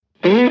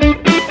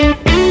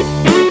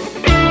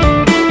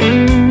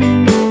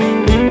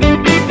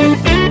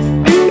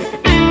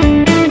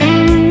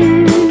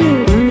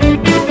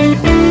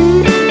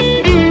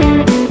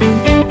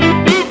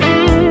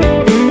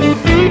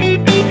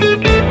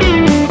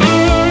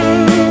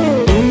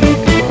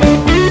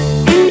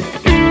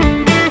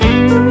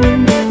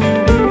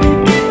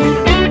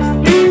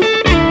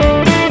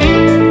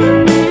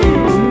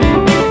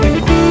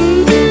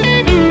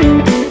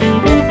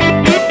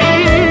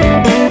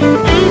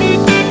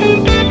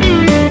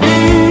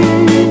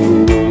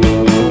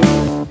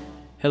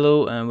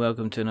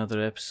to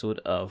another episode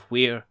of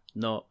We're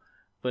Not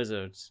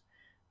Wizards.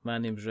 My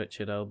name's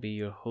Richard. I'll be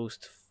your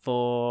host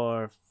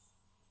for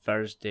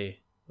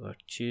Thursday or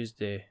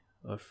Tuesday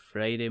or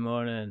Friday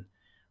morning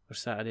or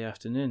Saturday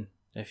afternoon.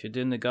 If you're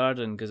doing the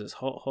garden, because it's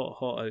hot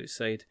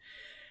outside,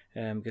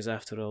 because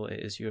after all, it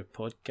is your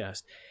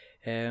podcast.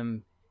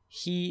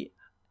 He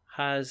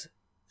has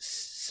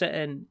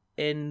sitting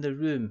in the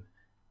room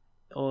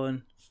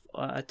on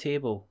a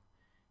table.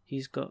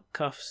 He's got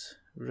cuffs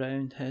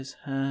round his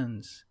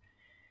hands.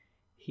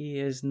 He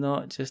is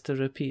not just a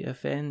repeat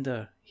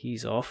offender.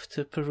 He's off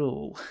to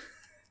parole.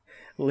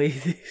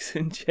 Ladies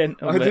and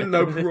gentlemen. I didn't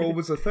know parole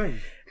was a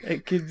thing.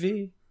 It could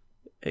be.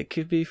 It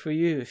could be for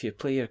you if you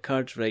play your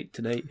cards right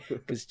tonight.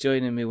 Because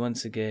joining me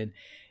once again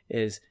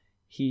is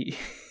he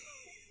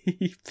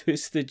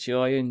puts the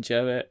joy in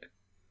Jowett.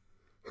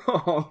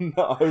 Oh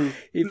no.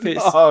 He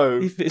puts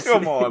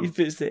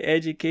the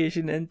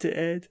education into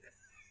Ed.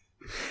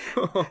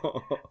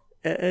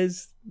 It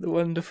is the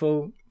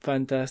wonderful,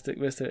 fantastic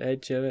Mr.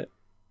 Ed Jowett.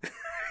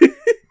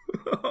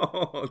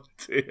 Oh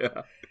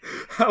dear.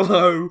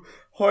 Hello.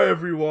 Hi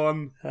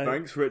everyone. Hi.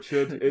 Thanks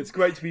Richard. It's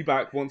great to be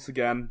back once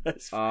again.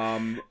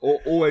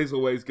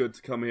 Always good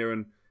to come here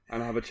and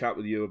have a chat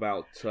with you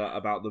about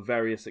the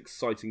various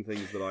exciting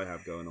things that I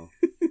have going on.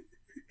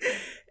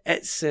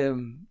 It's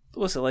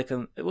what's it like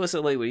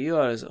where you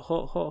are? Is it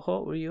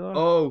hot where you are?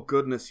 Oh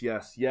goodness,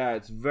 yes. Yeah,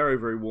 it's very,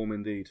 very warm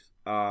indeed.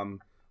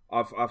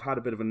 I've had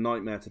a bit of a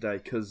nightmare today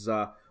because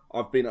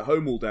I've been at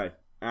home all day,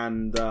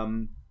 and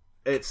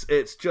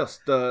it's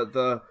just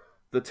the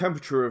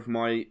temperature of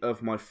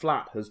my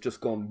flat has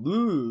just gone.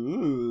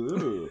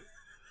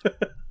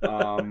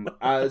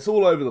 It's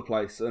all over the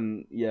place,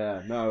 and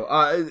yeah, no,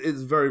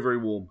 it's very, very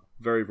warm,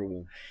 very, very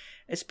warm.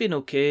 It's been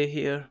okay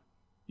here,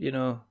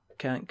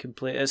 Can't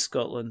complain. It's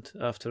Scotland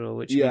after all,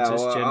 which means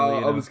it's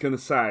generally. I was going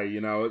to say,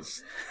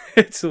 it's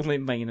it's only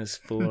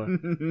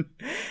 -4.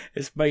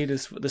 It's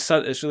minus the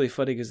sun. It's really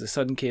funny because the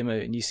sun came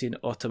out, and you seen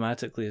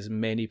automatically as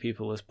many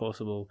people as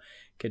possible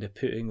kind of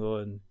putting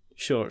on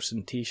shorts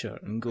and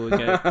t-shirt and going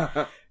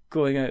out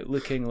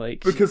looking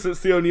like, because it's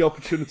the only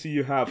opportunity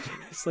you have.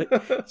 It's like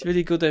it's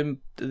really go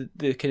down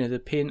the kind of the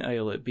paint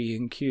aisle at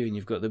B&Q, and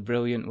you've got the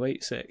brilliant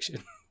white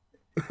section.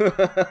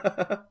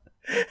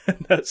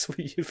 And that's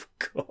what you've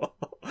got.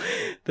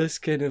 This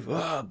kind of,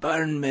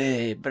 burn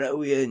me,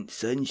 brilliant,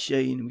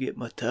 sunshine, get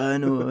my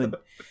tan on.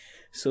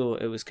 So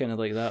it was kind of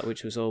like that,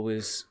 which was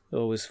always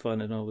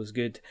fun and always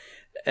good.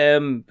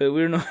 But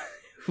we're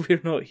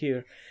not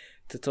here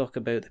to talk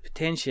about the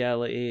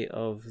potentiality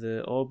of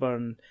the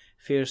Auburn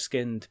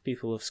fair-skinned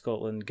people of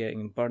Scotland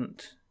getting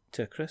burnt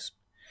to a crisp.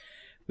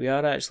 We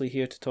are actually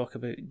here to talk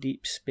about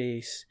Deep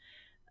Space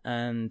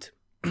and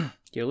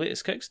your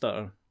latest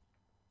Kickstarter,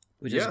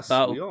 which is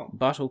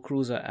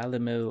Battlecruiser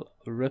Alamil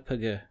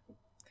Rupiga.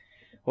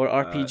 Or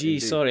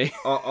RPG, sorry.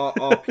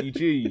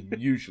 RPG,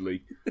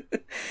 usually.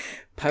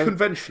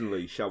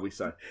 Conventionally, shall we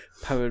say.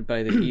 Powered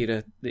by the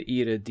Era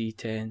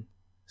D10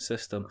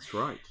 system. That's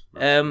right.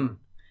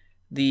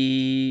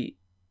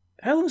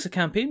 How long has the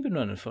campaign been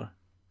running for?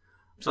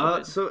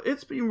 So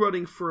it's been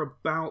running for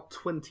about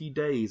 20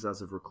 days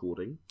as of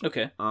recording.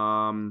 Okay.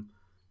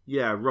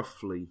 Yeah,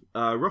 roughly.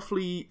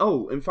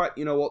 In fact,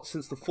 you know what?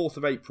 Since the 4th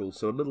of April,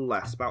 so a little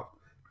less, about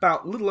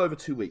a little over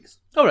 2 weeks.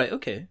 All right.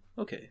 Okay.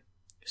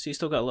 So you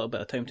still got a little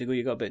bit of time to go.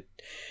 You got about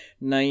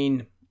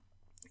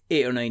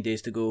 8 or 9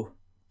 days to go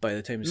by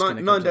the time it's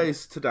 9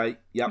 days to date.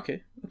 Yeah.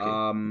 Okay.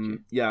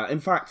 Yeah. In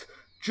fact,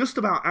 just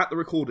about at the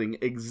recording,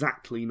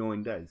 exactly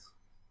 9 days.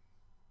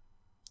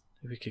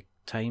 We could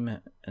time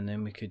it, and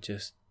then we could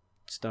just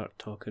start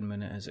talking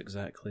when it is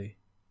exactly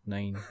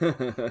 9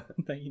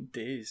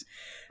 days.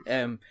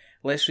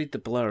 Let's read the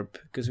blurb,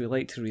 because we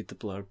like to read the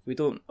blurb. We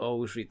don't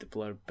always read the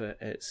blurb, but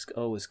it's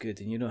always good,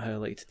 and you know how I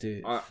like to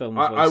do film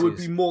voices. I would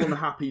be more than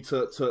happy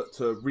to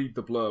read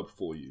the blurb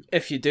for you.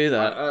 If you do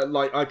that.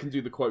 I can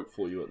do the quote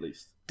for you at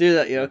least. Do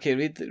that, yeah, okay.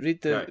 Read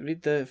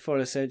the For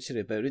a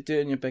Century bit. Do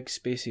it in your big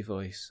spacey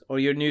voice. Or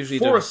your newsreader.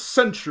 For a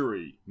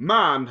century,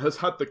 man has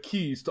had the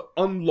keys to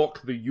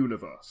unlock the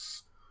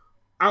universe.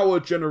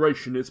 Our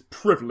generation is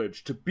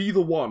privileged to be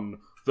the one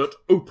that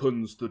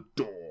opens the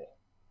door.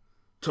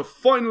 To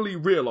finally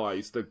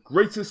realise the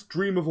greatest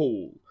dream of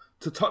all,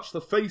 to touch the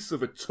face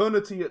of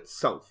eternity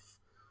itself,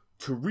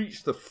 to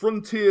reach the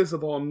frontiers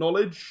of our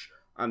knowledge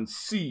and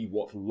see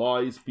what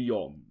lies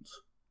beyond.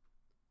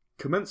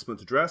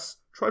 Commencement address,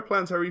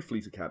 Triplanetary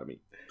Fleet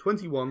Academy,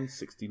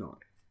 2169.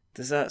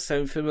 Does that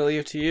sound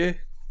familiar to you?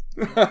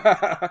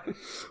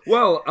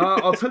 Well,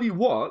 I'll tell you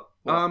what.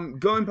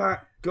 Going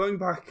back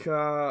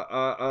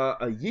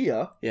a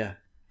year. Yeah.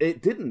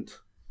 It didn't.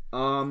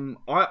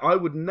 I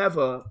would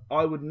never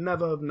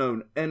have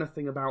known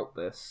anything about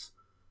this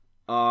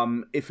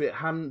if it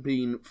hadn't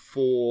been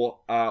for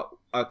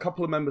a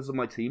couple of members of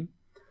my team,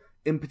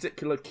 in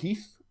particular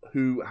Keith,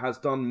 who has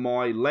done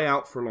my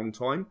layout for a long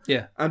time.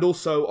 Yeah. And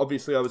also,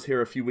 obviously, I was here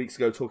a few weeks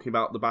ago talking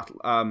about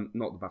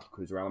not the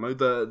Battlecruiser Alamo,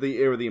 the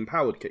Era of the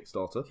Empowered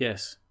Kickstarter.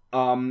 Yes.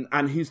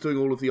 And he's doing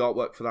all of the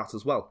artwork for that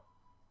as well.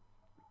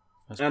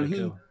 That's and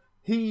cool.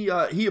 he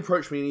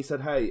approached me and he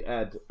said, "Hey,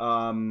 Ed,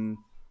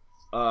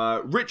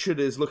 Richard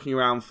is looking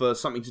around for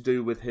something to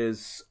do with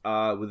his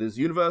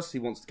universe. He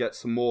wants to get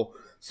some more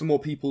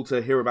people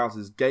to hear about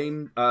his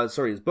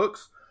his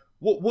books.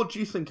 What do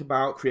you think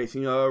about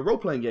creating a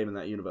role-playing game in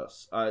that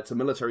universe? It's a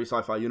military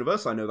sci-fi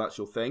universe. I know that's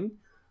your thing.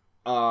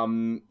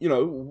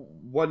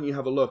 Why don't you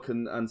have a look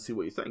and see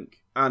what you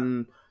think?"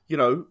 And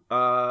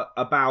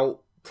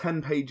about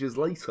 10 pages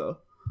later,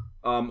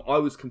 I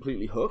was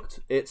completely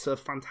hooked. It's a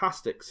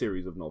fantastic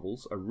series of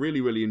novels. I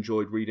really, really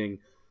enjoyed reading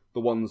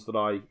the ones that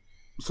I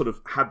sort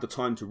of had the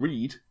time to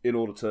read in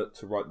order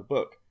to write the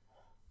book.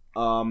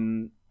 I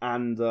mean,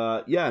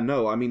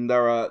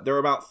 there are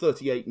about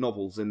 38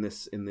 novels in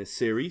this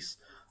series.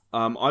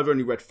 I've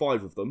only read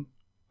 5 of them,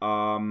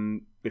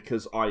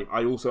 because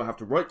I also have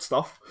to write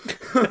stuff.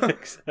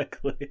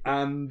 Exactly.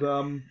 And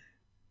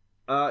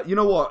you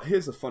know what?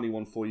 Here's a funny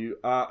one for you.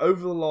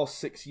 Over the last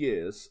 6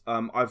 years,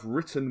 I've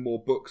written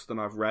more books than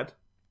I've read.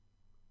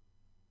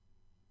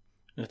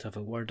 Not have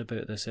a word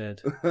about this,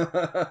 Ed.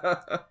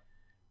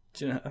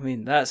 Do you know what I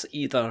mean? That's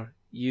either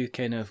you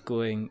kind of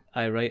going,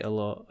 "I write a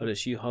lot," or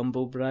it's you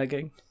humble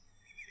bragging.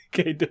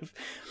 Kind of.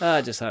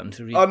 I just happen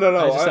to read. Oh, no.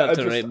 I just happen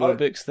to write more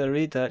books than I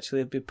read,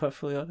 actually, to be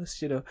perfectly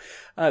honest.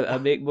 I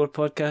make more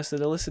podcasts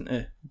than I listen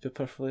to be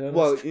perfectly honest.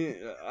 Well,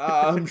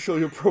 I'm sure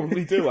you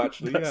probably do,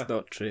 actually. That's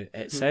not true.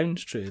 It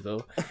sounds true,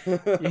 though.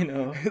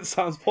 It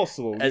sounds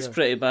possible. It's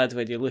pretty bad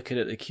when you're looking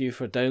at the queue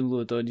for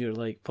download on your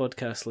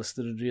podcast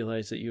listener and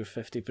realise that you're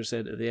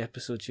 50% of the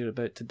episodes you're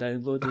about to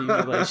download, and you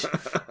realise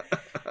you've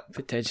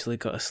potentially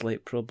got a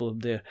slight problem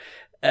there.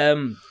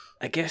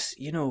 I guess,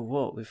 you know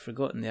what, we've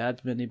forgotten the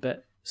admin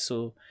bit,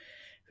 so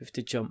we have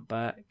to jump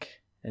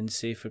back and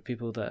say, for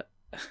people that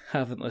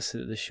haven't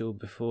listened to the show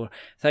before,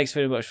 thanks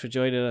very much for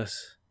joining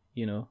us.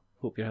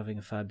 Hope you're having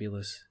a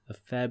fabulous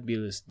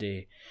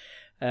day.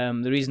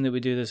 The reason that we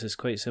do this is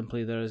quite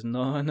simply there is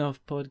not enough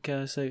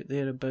podcasts out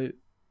there about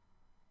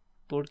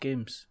board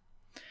games.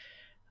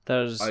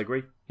 I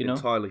agree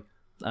entirely.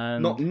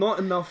 And not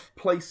enough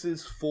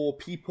places for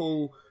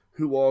people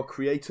who are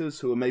creators,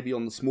 who are maybe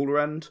on the smaller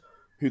end,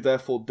 who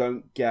therefore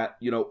don't get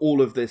all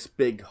of this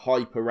big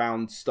hype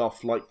around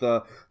stuff like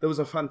there was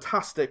a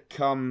fantastic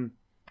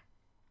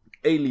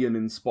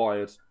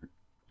alien-inspired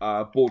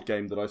board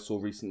game that I saw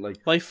recently.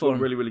 Lifeform.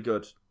 Really, really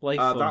good.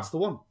 Lifeform. That's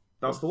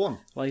the one.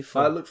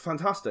 Lifeform. It looked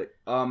fantastic.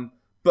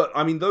 But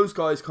I mean, those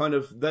guys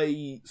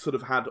they sort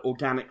of had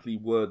organically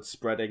word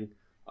spreading.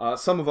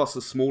 Some of us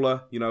are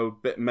smaller,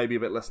 maybe a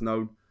bit less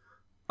known.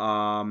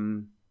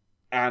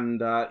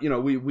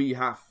 We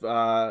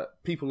have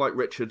people like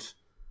Richard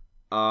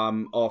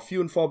are few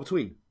and far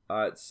between.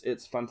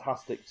 It's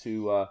fantastic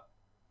to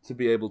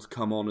be able to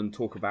come on and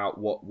talk about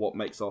what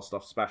makes our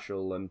stuff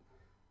special, and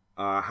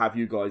have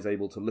you guys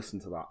able to listen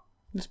to that.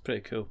 It's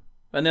pretty cool.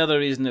 And the other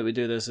reason that we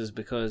do this is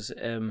because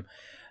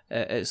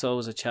it's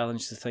always a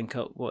challenge to think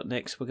up what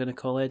next we're going to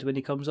call Ed when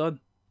he comes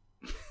on.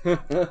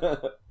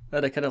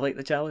 And I kind of like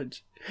the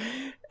challenge.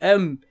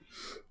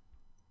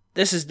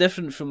 This is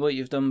different from what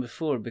you've done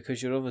before,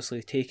 because you're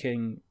obviously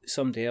taking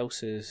somebody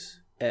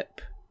else's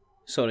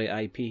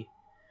IP.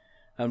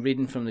 I'm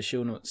reading from the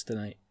show notes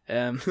tonight.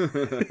 Yeah.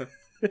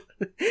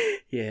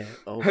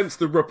 Hence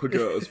the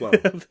Ruppiger as well.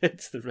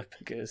 Hence the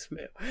Ruppiger as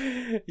well.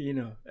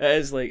 It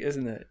is like,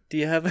 isn't it? Do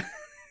you have...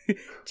 Do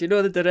you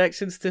know the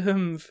directions to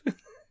Humv?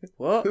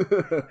 What?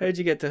 How'd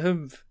you get to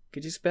Humv?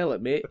 Could you spell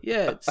it, mate?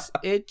 Yeah, it's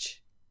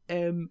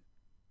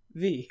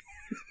HMV.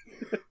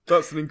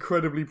 That's an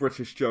incredibly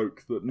British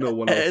joke that no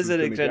one else is going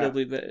to get. It is an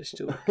incredibly British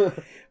joke.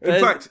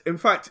 In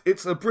fact,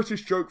 it's a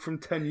British joke from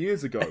 10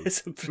 years ago.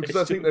 Because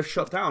I think they've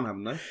shut down,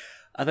 haven't they?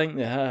 I think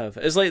they have.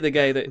 It's like the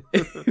guy that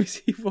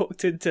he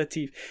walked into a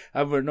TV,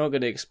 and we're not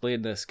going to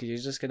explain this because you're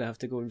just going to have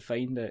to go and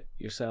find it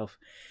yourself.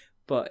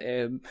 But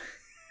when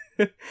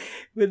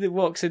he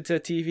walks into a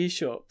TV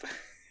shop,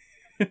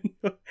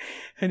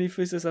 and he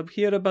says, "I'm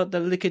here about the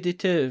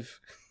liquidative."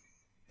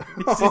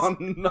 Oh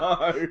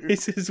no! He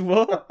says,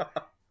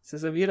 "What?" He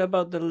says, "I'm here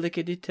about the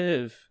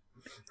liquidative."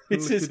 He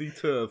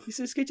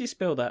says, "Could you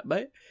spell that,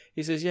 mate?"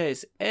 He says, "Yeah,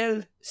 it's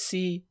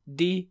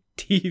LCDTV."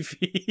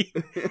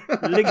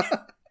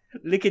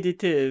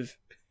 Liquidative.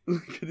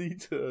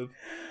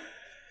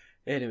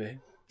 Anyway,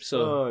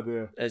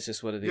 so it's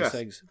just one of these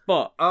things.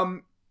 But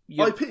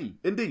IP,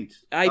 indeed.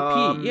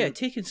 IP,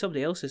 taking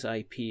somebody else's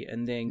IP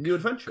and then new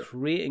adventure,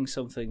 creating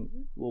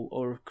something,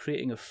 or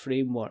creating a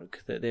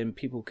framework that then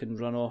people can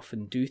run off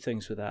and do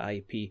things with that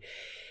IP.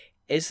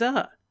 Is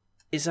that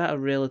a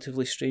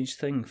relatively strange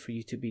thing for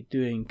you to be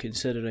doing,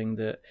 considering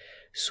that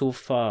so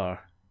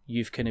far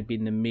you've kind of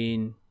been the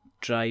main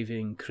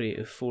driving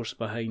creative force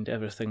behind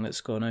everything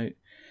that's gone out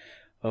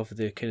of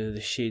the kind of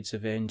the Shades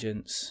of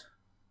Vengeance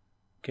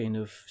kind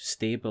of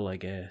stable, I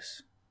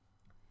guess?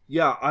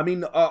 Yeah, I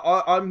mean,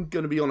 I'm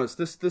going to be honest.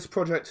 This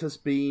project has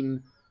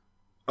been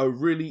a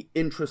really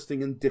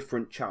interesting and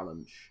different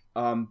challenge,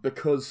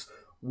 because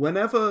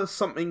whenever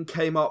something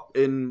came up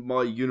in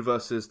my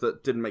universes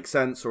that didn't make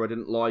sense, or I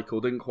didn't like,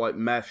 or didn't quite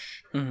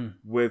mesh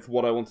with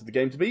what I wanted the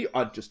game to be,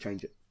 I'd just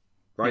change it.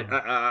 right?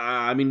 Yeah.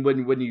 I mean,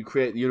 when you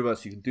create the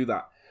universe, you can do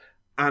that.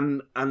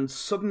 And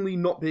suddenly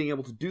not being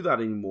able to do that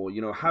anymore,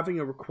 having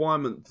a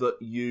requirement that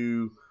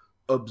you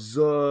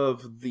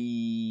observe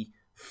the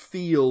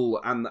feel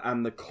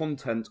and the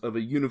content of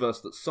a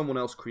universe that someone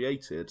else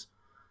created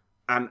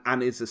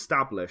and is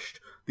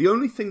established. The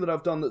only thing that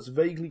I've done that's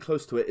vaguely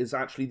close to it is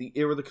actually the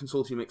Era of the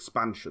Consortium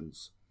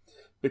expansions.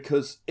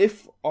 Because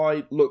if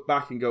I look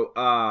back and go,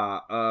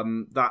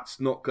 that's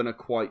not going to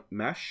quite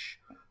mesh,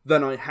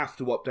 then I have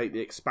to update the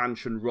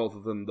expansion rather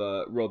than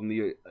the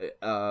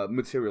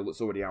material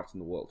that's already out in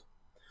the world.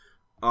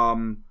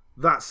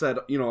 That said,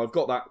 I've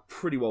got that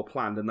pretty well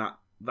planned, and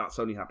that's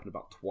only happened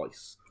about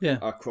twice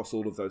across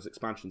all of those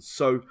expansions.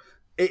 So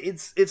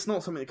it's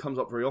not something that comes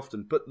up very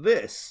often. But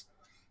this,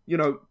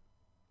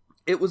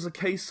 it was a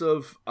case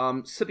of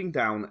sitting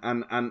down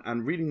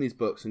and reading these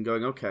books and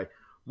going, okay,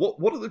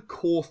 what are the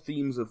core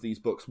themes of these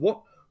books?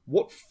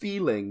 What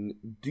feeling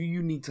do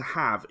you need to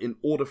have in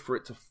order for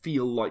it to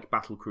feel like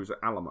Battlecruiser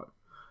Alamo?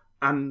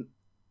 And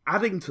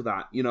adding to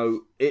that,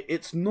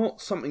 it's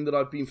not something that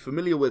I've been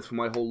familiar with for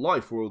my whole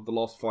life or the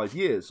last 5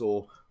 years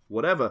or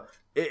whatever.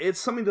 It's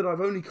something that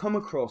I've only come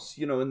across,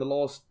 in the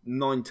last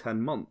 9-10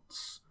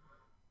 months.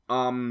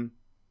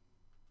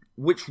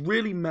 Which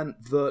really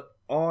meant that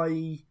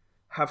I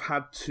have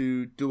had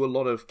to do a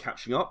lot of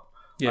catching up.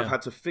 Yeah. I've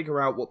had to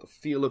figure out what the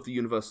feel of the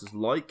universe is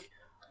like.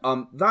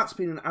 That's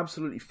been an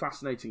absolutely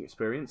fascinating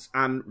experience,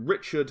 and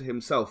Richard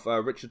himself,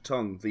 Richard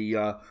Tung,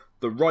 the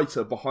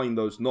writer behind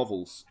those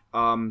novels,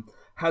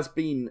 has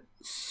been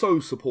so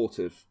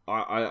supportive.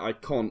 I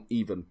can't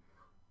even.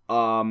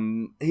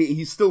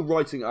 He's still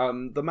writing.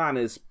 The man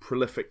is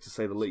prolific, to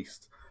say the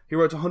least. He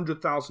wrote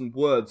 100,000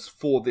 words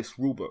for this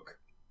rulebook.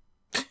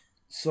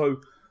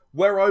 So,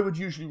 where I would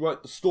usually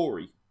write the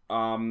story,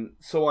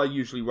 so I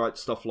usually write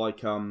stuff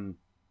like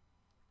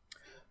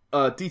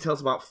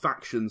details about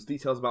factions,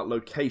 details about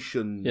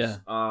locations,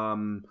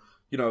 the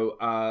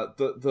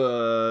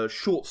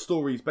short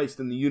stories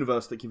based in the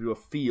universe that give you a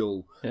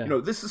feel.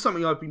 Yeah. This is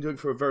something I've been doing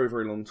for a very,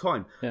 very long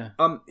time. Yeah.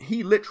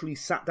 He literally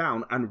sat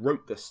down and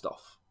wrote this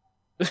stuff.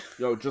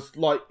 Just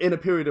like in a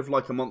period of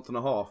like a month and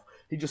a half,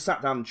 he just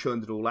sat down and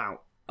churned it all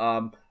out.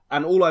 And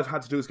all I've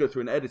had to do is go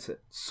through and edit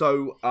it.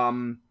 So,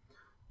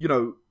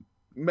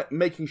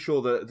 making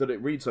sure that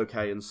it reads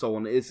okay and so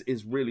on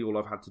is really all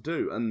I've had to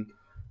do. And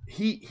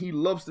he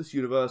loves this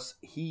universe.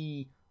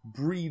 He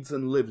breathes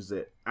and lives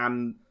it,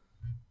 and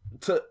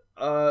to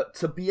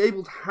be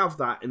able to have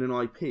that in an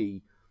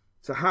IP,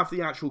 to have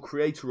the actual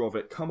creator of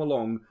it come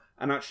along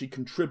and actually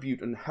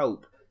contribute and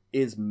help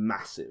is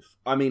massive.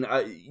 I mean,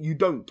 you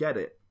don't get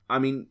it. I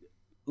mean,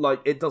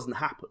 like, it doesn't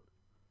happen,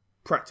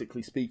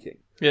 practically speaking.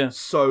 Yeah.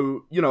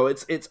 So,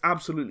 it's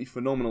absolutely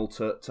phenomenal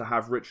to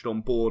have Richard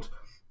on board,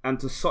 and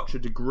to such a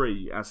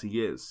degree as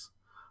he is.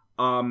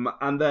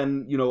 And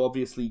then,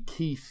 obviously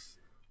Keith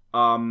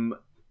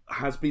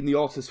has been the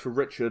artist for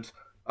Richard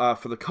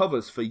for the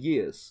covers for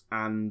years,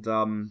 and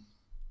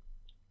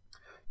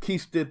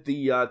Keith did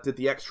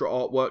the extra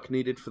artwork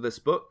needed for this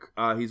book.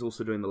 He's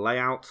also doing the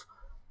layout.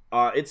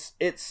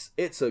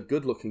 It's a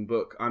good looking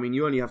book. I mean,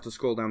 you only have to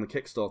scroll down the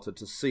Kickstarter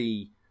to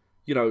see,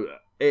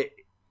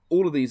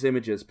 all of these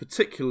images.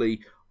 Particularly,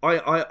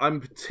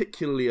 I'm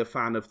particularly a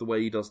fan of the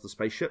way he does the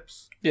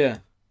spaceships. Yeah.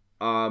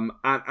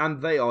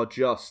 And they are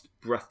just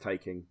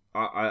breathtaking.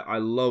 I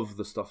love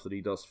the stuff that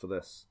he does for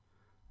this.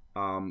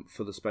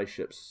 For the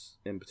spaceships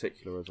in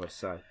particular, as I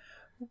say.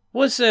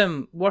 Was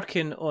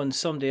working on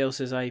somebody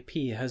else's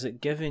IP, has it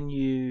given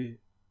you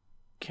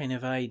kind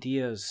of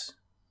ideas,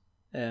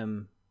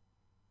 that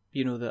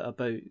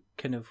about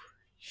kind of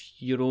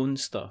your own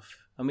stuff?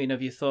 I mean,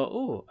 have you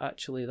thought,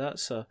 actually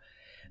that's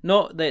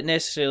not that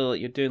necessarily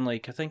you're doing,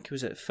 like, I think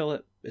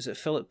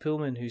Philip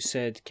Pullman who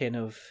said kind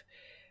of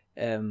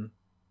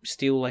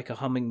steal like a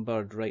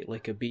hummingbird, write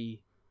like a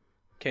bee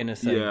kind of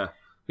thing. Yeah.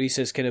 Where he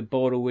says kind of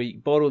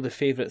borrow the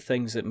favourite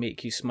things that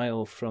make you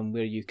smile from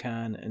where you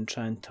can and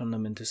try and turn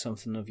them into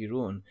something of your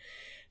own.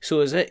 So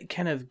is it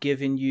kind of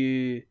giving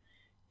you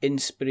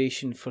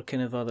inspiration for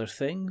kind of other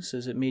things?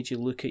 Has it made you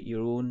look at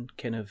your own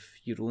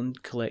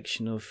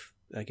collection of,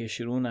 I guess,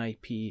 your own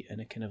IP in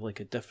a kind of like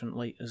a different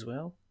light as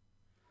well?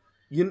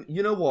 You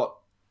know what?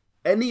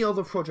 Any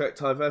other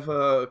project I've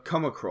ever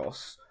come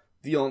across,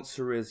 the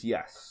answer is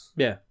yes.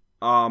 Yeah.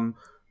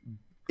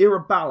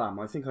 Era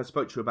Balam, I think I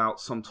spoke to you about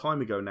some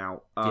time ago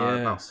now,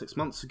 about 6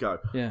 months ago.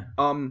 Yeah.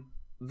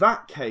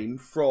 That came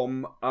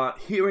from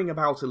hearing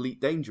about Elite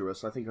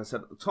Dangerous, I think I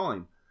said at the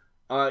time.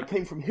 It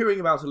came from hearing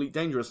about Elite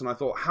Dangerous, and I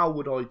thought, how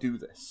would I do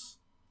this?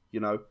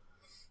 And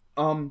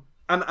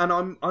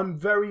I'm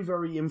very,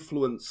 very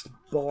influenced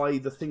by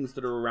the things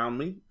that are around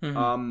me.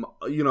 Mm-hmm.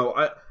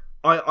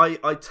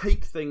 I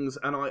take things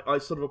and I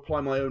sort of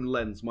apply my own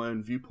lens, my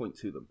own viewpoint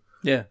to them.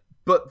 Yeah.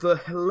 But the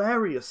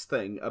hilarious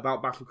thing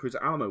about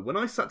Battlecruiser Alamo, when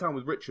I sat down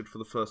with Richard for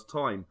the first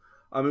time,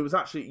 it was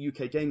actually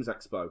at UK Games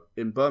Expo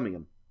in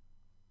Birmingham.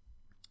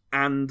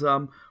 And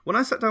when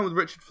I sat down with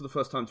Richard for the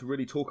first time to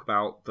really talk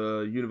about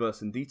the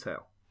universe in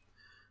detail,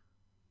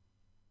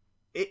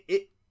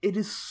 it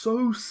is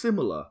so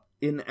similar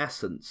in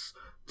essence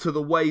to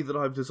the way that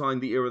I've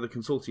designed the Era of the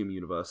Consortium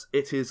universe,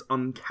 it is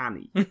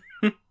uncanny.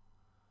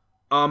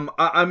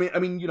 I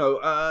mean, you know,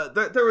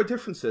 there are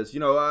differences. You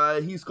know,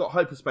 he's got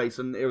hyperspace,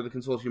 and Era of the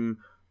Consortium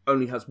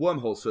only has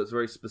wormholes, so it's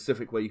very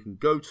specific where you can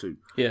go to.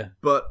 Yeah.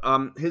 But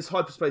his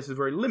hyperspace is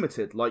very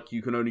limited. Like,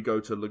 you can only go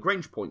to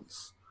Lagrange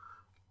points.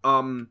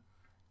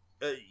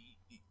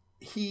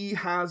 He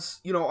has,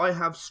 you know, I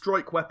have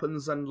strike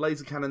weapons and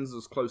laser cannons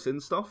as close-in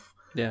stuff.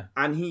 Yeah.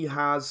 And he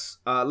has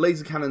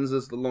laser cannons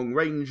as the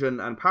long-range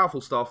and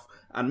powerful stuff,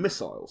 and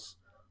missiles.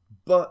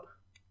 But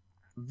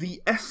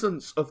the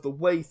essence of the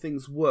way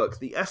things work,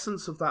 the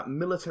essence of that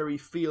military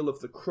feel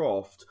of the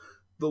craft,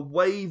 the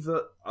way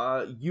that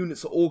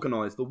units are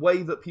organised, the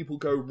way that people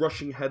go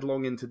rushing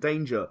headlong into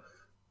danger,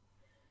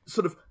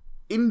 sort of,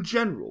 in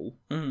general,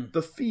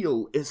 the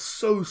feel is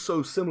so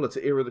similar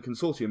to Era of the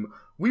Consortium.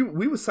 We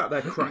were sat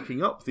there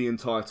cracking up the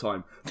entire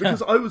time,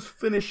 because I was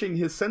finishing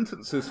his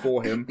sentences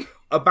for him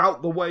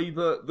about the way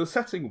the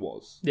setting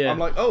was. Yeah. I'm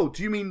like, oh,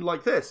 do you mean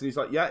like this? And he's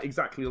like, yeah,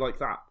 exactly like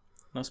that.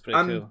 That's pretty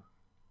cool.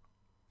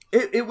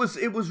 It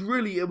was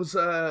really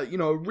you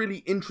know, a really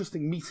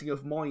interesting meeting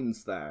of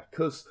minds there,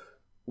 because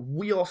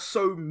we are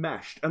so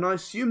meshed, and I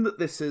assume that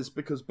this is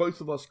because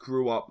both of us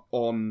grew up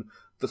on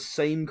the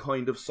same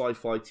kind of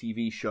sci-fi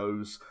TV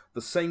shows,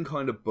 the same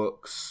kind of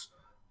books,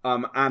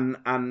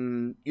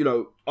 and you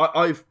know,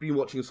 I've been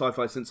watching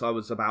sci-fi since I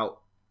was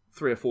about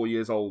 3 or 4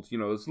 years old, you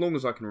know, as long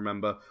as I can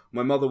remember.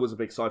 My mother was a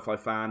big sci-fi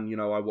fan, you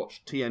know, I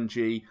watched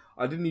TNG.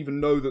 I didn't even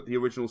know that the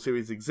original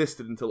series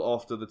existed until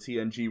after the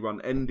TNG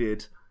run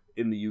ended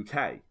in the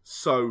UK.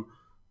 So,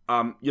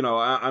 you know,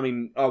 I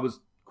mean, I was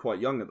quite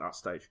young at that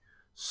stage.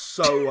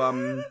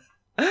 So,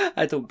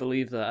 I don't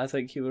believe that. I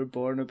think you were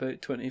born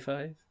about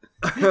 25.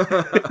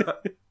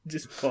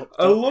 Just popped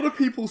a up. lot of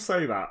people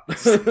say that.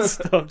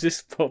 Stuff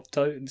just popped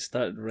out and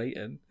started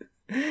writing.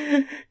 Do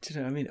you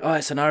know what I mean? Oh,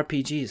 it's an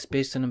RPG. It's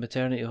based on a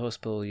maternity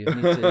hospital. You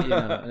need to, you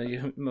know. And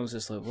your mum's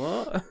just like,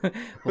 what?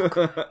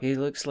 Well, he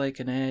looks like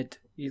an ed.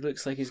 He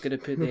looks like he's going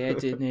to put the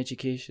ed in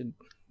education.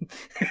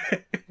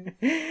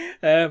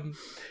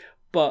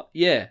 But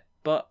yeah,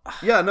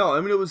 no.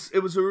 I mean, it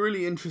was a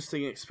really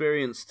interesting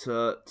experience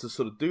to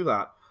sort of do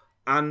that.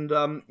 And,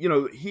 you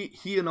know,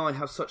 he and I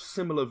have such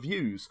similar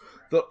views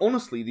that,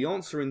 honestly, the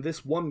answer in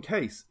this one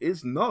case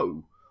is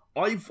no.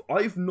 I've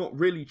not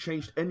really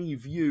changed any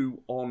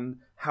view on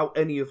how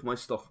any of my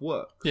stuff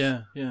works.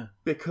 Yeah.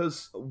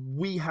 Because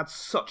we had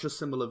such a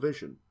similar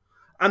vision.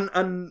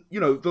 And you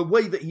know, the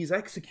way that he's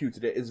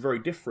executed it is very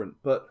different,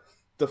 but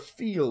the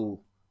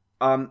feel,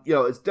 you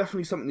know, it's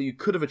definitely something that you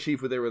could have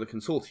achieved with Era of the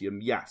Consortium,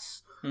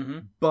 yes. Mm-hmm.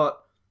 But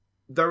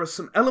there are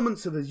some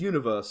elements of his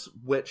universe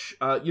which,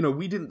 you know,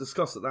 we didn't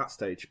discuss at that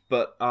stage,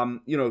 but,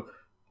 you know,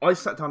 I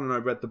sat down and I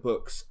read the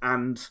books,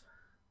 and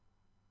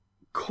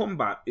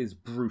combat is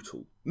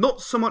brutal.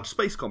 Not so much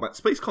space combat.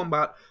 Space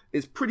combat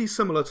is pretty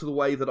similar to the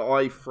way that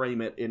I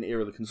frame it in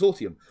Era of the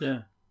Consortium.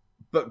 Yeah.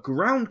 But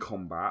ground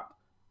combat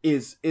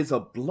is a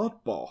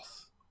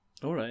bloodbath.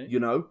 All right. You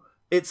know?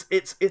 It's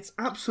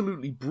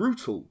absolutely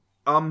brutal.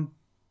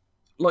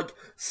 Like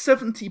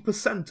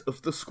 70%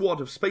 of the squad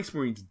of Space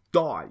Marines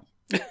die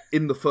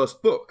in the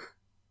first book.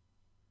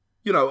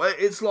 You know,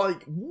 it's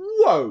like,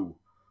 whoa!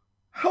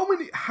 How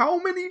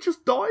many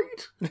just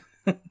died?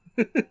 You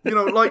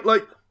know, like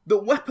the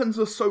weapons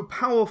are so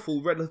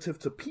powerful relative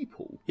to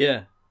people.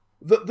 Yeah.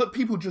 That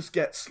people just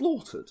get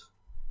slaughtered.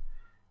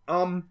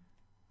 And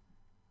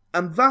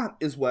that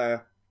is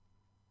where,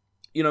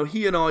 you know,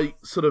 he and I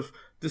sort of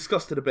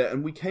discussed it a bit,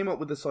 and we came up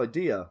with this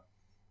idea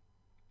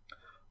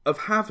of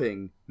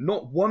having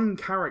not one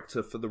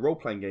character for the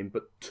role-playing game,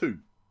 but two.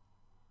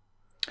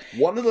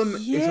 One of them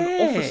is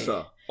an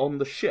officer on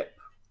the ship.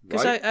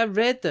 Because right? I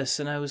read this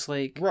and I was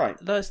like, right,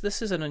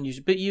 this is an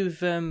unusual. But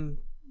you've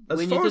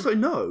as far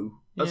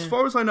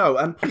as I know,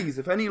 and please,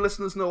 if any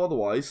listeners know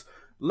otherwise,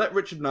 let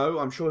Richard know.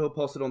 I'm sure he'll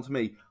pass it on to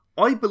me.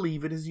 I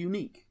believe it is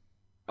unique.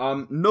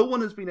 No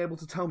one has been able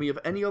to tell me of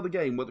any other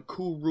game where the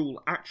cool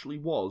rule actually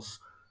was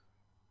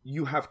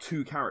you have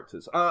two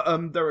characters.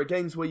 There are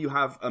games where you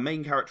have a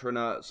main character and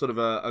a sort of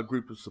a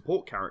group of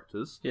support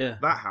characters. Yeah,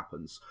 that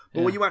happens.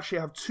 But where you actually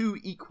have two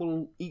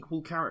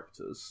equal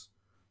characters,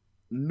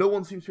 no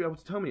one seems to be able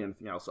to tell me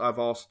anything else. I've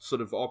asked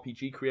sort of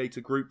RPG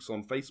creator groups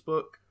on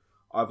Facebook.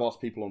 I've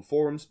asked people on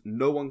forums.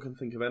 No one can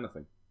think of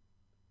anything.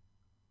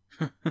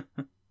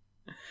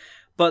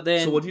 But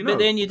then, so what do you know? But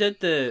then you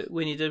did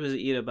when you did was it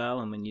Era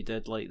Balam, when you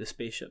did like the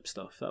spaceship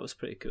stuff. That was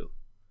pretty cool.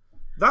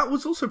 That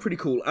was also pretty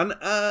cool, and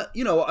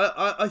you know,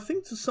 I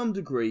think to some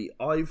degree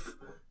I've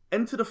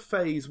entered a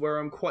phase where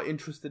I'm quite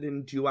interested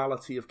in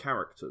duality of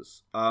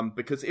characters,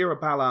 because Era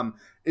Balam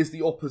is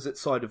the opposite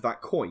side of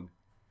that coin.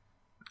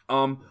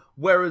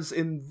 Whereas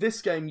in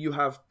this game you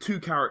have two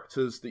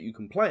characters that you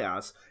can play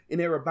as. In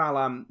Era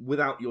Balam,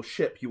 without your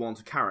ship, you aren't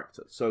a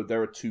character, so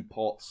there are two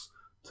parts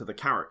to the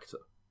character.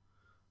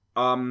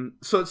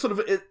 So it's sort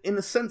of, in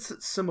a sense,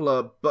 it's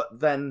similar, but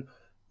then,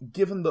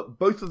 given that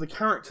both of the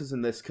characters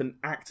in this can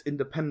act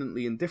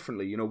independently and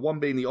differently, you know, one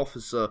being the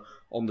officer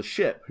on the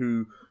ship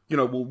who,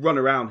 will run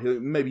around.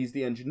 Maybe he's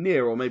the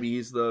engineer, or maybe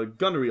he's the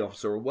gunnery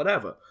officer, or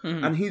whatever.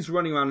 Mm-hmm. And he's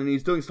running around and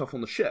he's doing stuff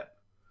on the ship.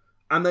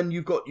 And then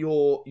you've got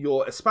your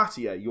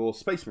Espatier, your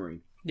space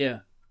marine. Yeah.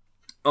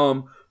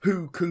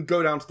 Who can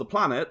go down to the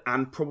planet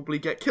and probably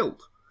get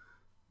killed.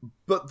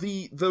 But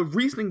the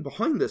reasoning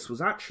behind this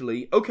was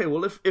actually, okay,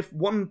 well, if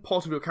one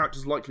part of your character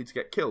is likely to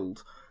get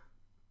killed,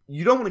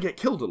 you don't want to get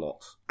killed a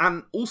lot.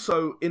 And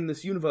also, in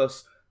this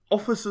universe,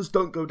 officers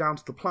don't go down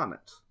to the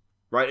planet.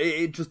 Right?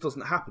 It just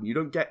doesn't happen. You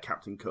don't get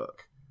Captain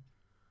Kirk.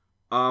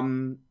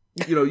 You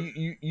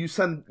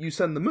send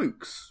the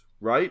mooks,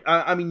 right?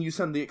 I mean, you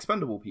send the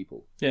expendable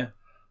people. Yeah.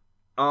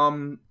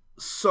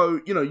 So,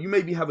 you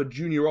maybe have a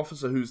junior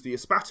officer who's the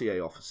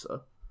Espatier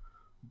officer,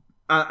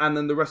 and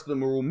then the rest of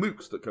them are all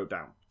mooks that go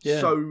down.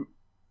 Yeah. So,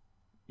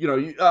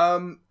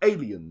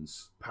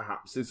 aliens,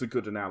 perhaps, is a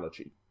good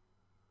analogy.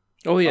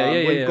 Oh, yeah,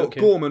 Where you've got okay.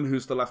 Gorman,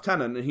 who's the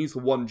lieutenant, and he's the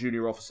one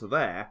junior officer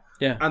there.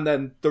 Yeah. And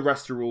then the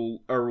rest are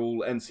all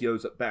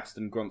NCOs at best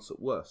and grunts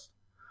at worst.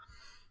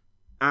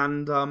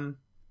 And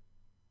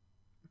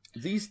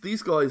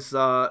these guys,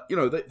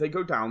 they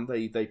go down,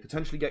 they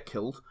potentially get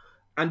killed,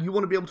 and you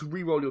want to be able to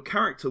reroll your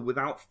character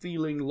without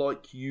feeling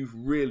like you've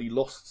really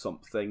lost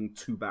something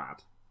too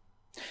bad.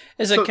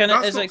 Is it kind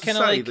of like the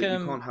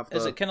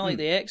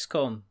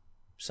XCOM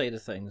side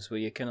of things, where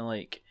you kind of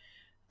like,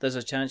 there's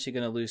a chance you're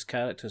going to lose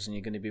characters and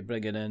you're going to be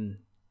bringing in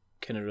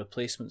kind of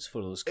replacements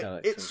for those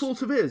characters? It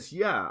sort of is,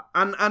 yeah.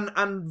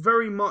 And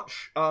very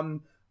much, I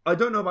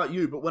don't know about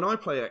you, but when I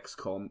play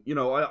XCOM,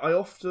 I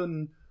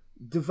often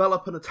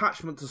develop an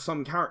attachment to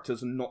some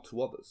characters and not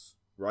to others,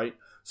 right?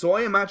 So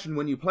I imagine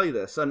when you play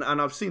this, and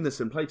I've seen this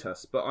in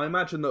playtests, but I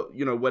imagine that,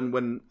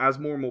 when as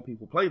more and more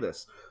people play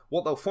this,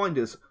 what they'll find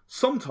is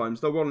sometimes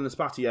they'll run an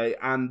Espatier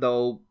and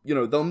they'll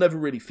never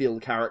really feel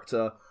the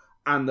character,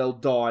 and they'll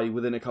die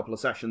within a couple of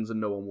sessions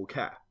and no one will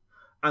care.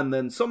 And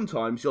then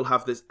sometimes you'll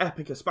have this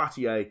epic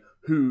Espatier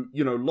who,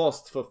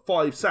 lost for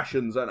 5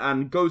 sessions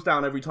and goes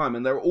down every time,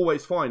 and they're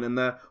always fine and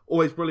they're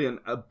always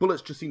brilliant.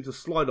 Bullets just seem to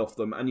slide off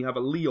them, and you have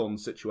a Leon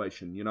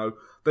situation,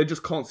 They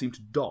just can't seem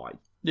to die.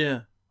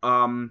 Yeah.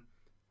 Leon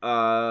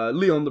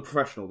the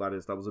Professional, that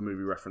is. That was a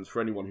movie reference for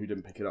anyone who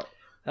didn't pick it up.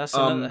 That's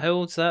how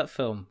old's that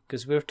film?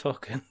 Because we're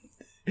talking...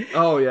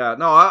 Oh, yeah.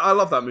 No, I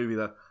love that movie,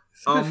 though.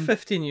 It's about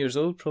 15 years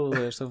old,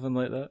 probably, or something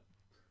like that.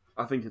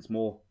 I think it's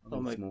more.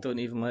 Don't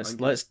even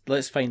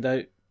let's find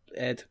out,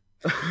 Ed.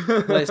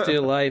 Let's do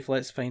it live.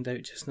 Let's find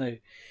out just now.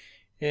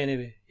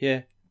 Anyway,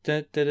 yeah,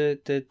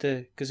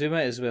 because we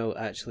might as well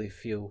actually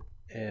feel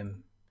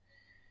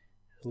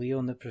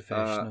Leon the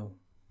Professional.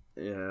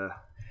 Yeah.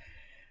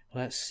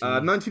 Let's see.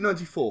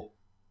 1994.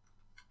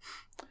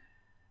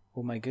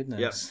 Oh my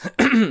goodness.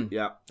 Yep.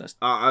 Yeah.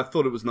 I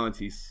thought it was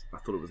 90s.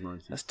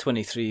 That's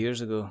 23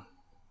 years ago.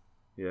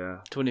 Yeah.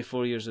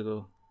 24 years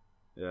ago.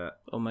 Yeah.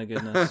 Oh my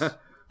goodness.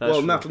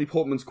 Well, Natalie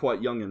Portman's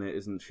quite young in it,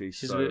 isn't she?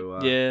 She's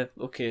yeah,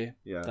 okay.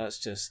 Yeah. That's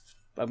just...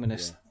 I'm going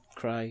to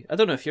cry. I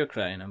don't know if you're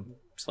crying. I'm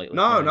slightly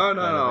No.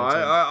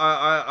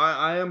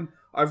 I am...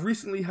 I've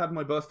recently had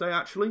my birthday,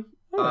 actually.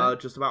 Right.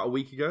 Just about a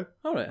week ago.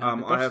 All right.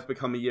 I have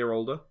become a year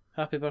older.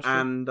 Happy birthday.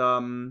 And,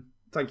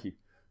 thank you.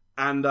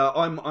 And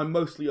I'm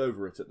mostly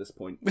over it at this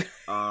point.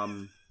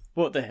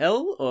 What the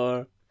hell?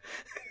 Or...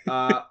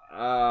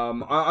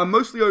 I'm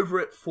mostly over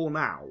it for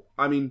now.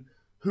 I mean...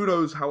 Who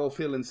knows how I'll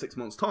feel in 6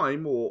 months'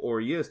 time or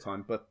a year's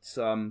time, but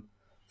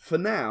for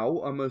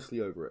now, I'm mostly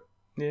over it.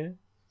 Yeah.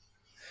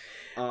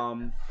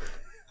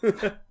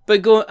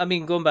 But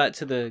going back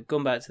to the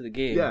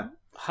game. Yeah.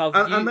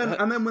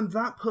 And then when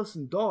that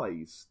person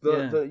dies,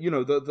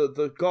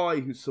 the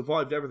guy who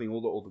survived everything,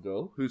 or the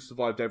girl who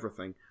survived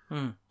everything,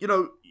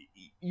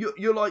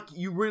 you're like,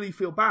 you really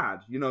feel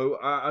bad.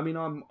 I mean,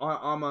 I'm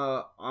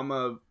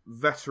a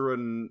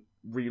veteran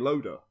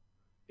reloader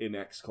in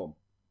XCOM.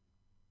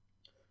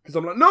 Because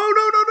I'm like, no,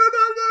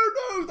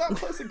 that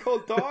person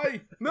can't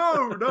die.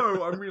 No,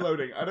 I'm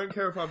reloading. I don't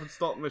care if I have to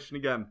start the mission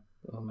again.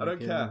 I don't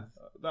care.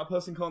 That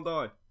person can't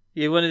die.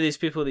 You're one of these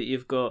people that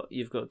you've got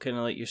kind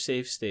of like your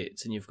save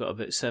states, and you've got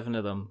about 7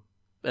 of them,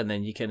 and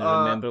then you kind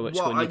of remember which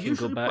one you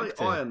can go back to. I usually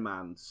play Iron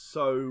Man,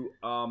 so...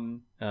 Oh,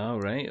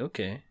 right,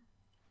 okay.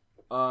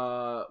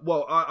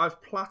 Well,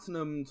 I've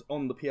platinumed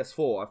on the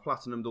PS4. I've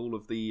platinumed all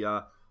of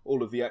the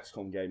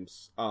XCOM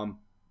games.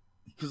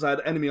 Because I had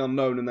Enemy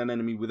Unknown and then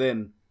Enemy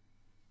Within,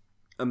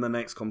 and then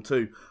XCOM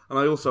 2. And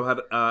I also had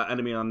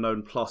Enemy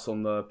Unknown Plus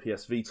on the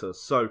PS Vita.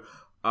 So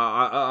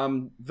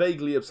I'm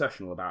vaguely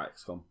obsessional about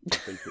XCOM, I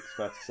think it's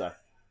fair to say.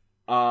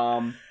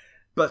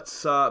 But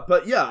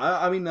yeah,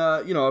 I mean,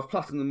 I've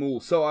platinumed them all.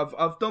 So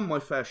I've done my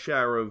fair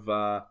share of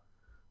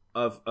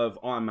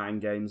Iron Man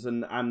games,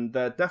 and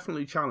they're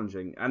definitely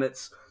challenging. And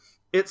it's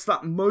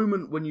that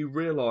moment when you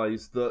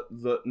realise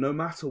that no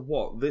matter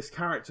what, this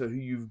character who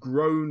you've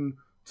grown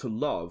to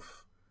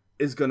love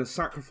is going to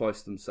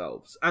sacrifice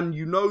themselves, and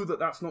you know that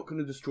that's not going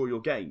to destroy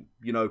your game.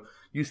 You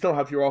still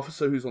have your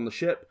officer who's on the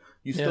ship,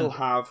 you still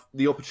have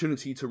the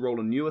opportunity to roll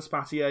a new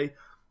Espatier,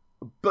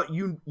 but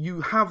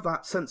you have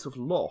that sense of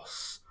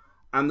loss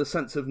and the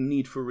sense of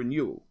need for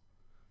renewal.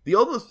 The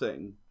other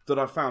thing that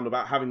I found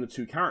about having the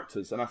two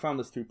characters, and I found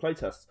this through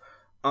playtests.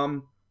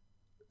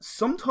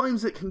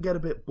 Sometimes it can get a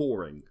bit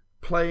boring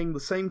playing the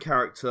same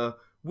character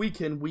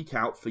week in, week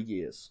out for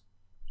years.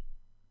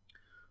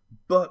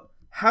 But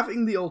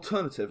having the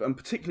alternative, and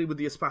particularly with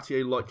the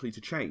Espatier likely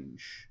to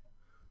change,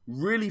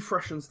 really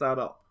freshens that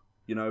up.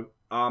 You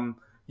know,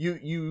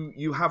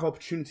 you have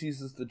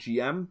opportunities as the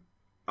GM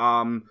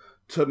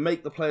to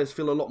make the players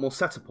feel a lot more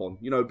set upon.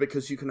 You know,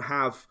 because you can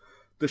have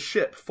the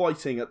ship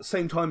fighting at the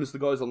same time as the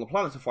guys on the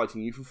planet are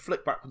fighting. You can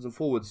flick backwards and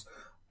forwards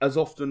as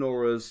often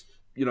or as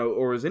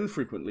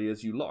infrequently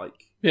as you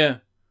like. Yeah.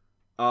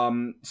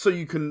 So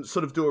you can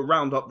sort of do a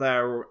round up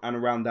there and a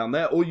round down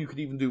there, or you could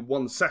even do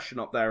one session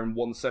up there and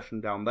one session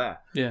down there.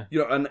 Yeah. You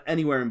know, and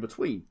anywhere in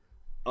between.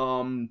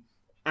 And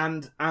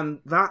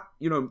that,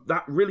 you know,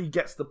 that really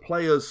gets the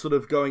players sort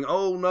of going,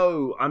 oh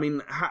no, I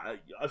mean,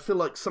 I feel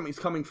like something's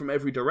coming from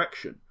every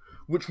direction,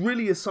 which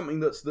really is something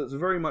that's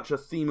very much a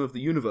theme of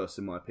the universe,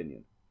 in my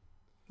opinion.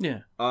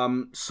 Yeah.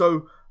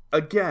 So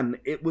again,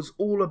 it was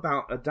all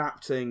about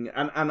adapting,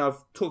 and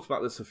I've talked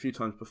about this a few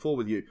times before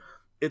with you.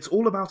 It's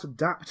all about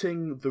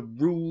adapting the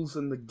rules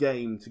in the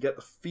game to get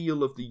the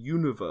feel of the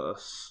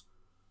universe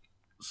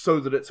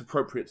so that it's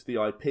appropriate to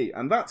the IP.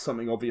 And that's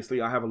something,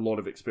 obviously, I have a lot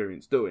of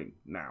experience doing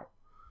now.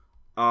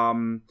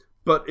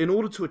 But in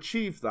order to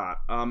achieve that,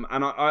 and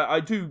I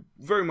do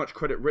very much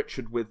credit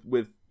Richard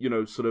with you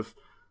know, sort of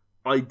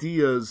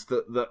ideas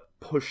that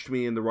pushed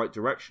me in the right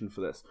direction for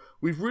this.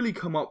 We've really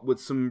come up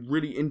with some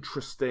really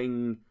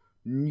interesting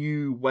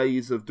new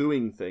ways of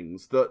doing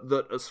things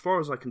that, as far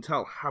as I can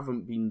tell,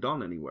 haven't been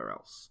done anywhere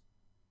else.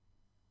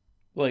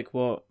 Like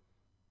what?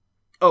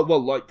 Oh,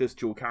 well, like this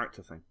dual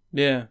character thing.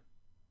 Yeah.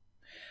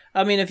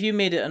 I mean, have you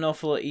made it an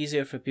awful lot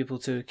easier for people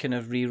to kind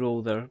of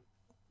re-roll their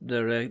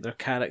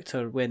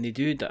character when they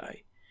do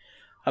die?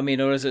 I mean,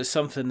 or is it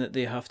something that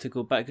they have to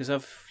go back?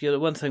 Because the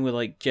one thing with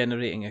like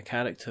generating a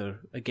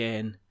character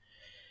again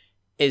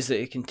is that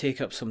it can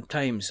take up some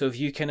time. So if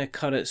you kind of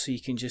cut it so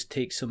you can just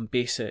take some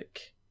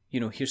basic, you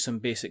know, here's some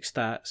basic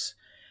stats,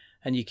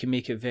 and you can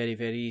make it very,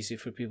 very easy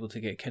for people to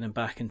get kind of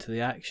back into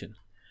the action.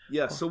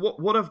 Yeah, so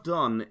what I've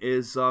done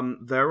is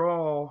there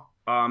are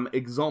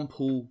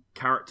example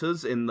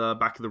characters in the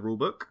back of the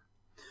rulebook.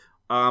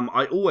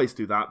 I always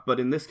do that, but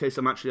in this case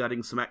I'm actually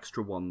adding some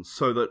extra ones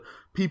so that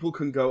people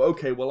can go,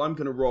 okay, well, I'm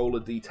going to roll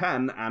a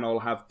d10 and I'll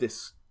have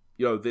this,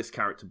 you know, this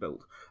character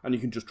build. And you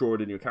can just draw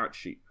it in your character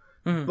sheet.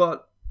 Mm-hmm.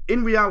 But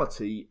in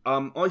reality,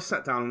 I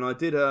sat down and I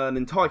did an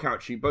entire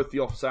character sheet, both the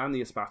officer and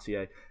the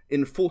Espatier,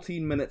 in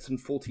 14 minutes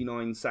and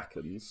 49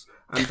 seconds,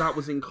 and that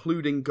was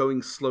including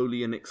going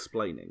slowly and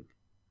explaining.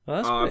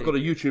 Well, I've got a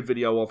YouTube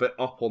video of it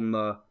up on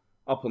the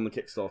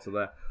Kickstarter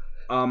there.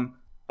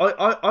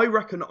 I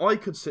reckon I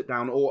could sit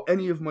down, or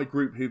any of my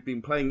group who've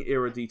been playing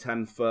Era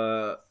D10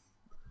 for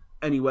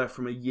anywhere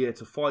from a year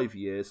to 5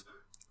 years,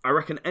 I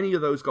reckon any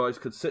of those guys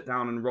could sit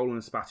down and roll an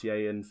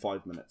Espatier in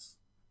 5 minutes.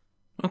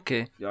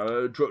 Okay.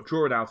 Yeah,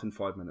 draw it out in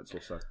 5 minutes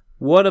or so.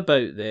 What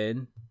about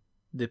then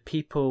the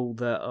people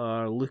that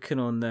are looking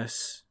on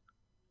this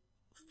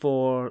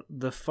for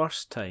the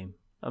first time?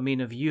 I mean,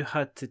 have you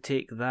had to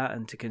take that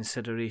into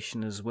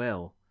consideration as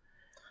well?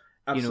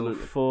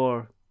 Absolutely.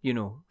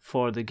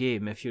 For the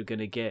game, if you're going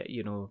to get,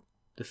 you know,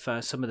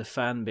 some of the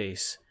fan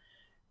base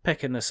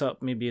picking this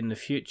up maybe in the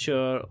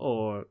future,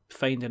 or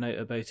finding out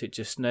about it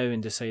just now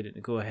and deciding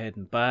to go ahead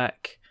and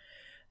back.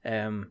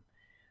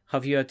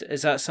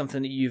 Is that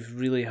something that you've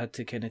really had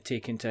to kind of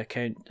take into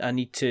account?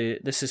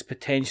 This is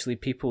potentially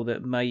people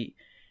that might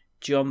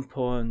jump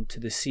on to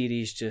the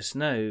series just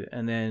now,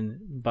 and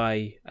then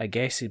by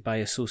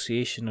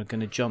association are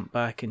going to jump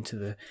back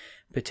into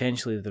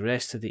potentially the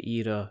rest of the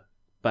Era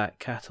back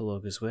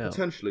catalogue as well.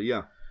 Potentially,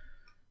 yeah.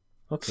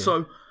 Okay.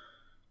 So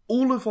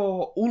all of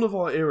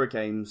our Era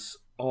games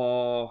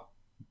are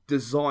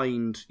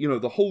designed, you know,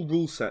 the whole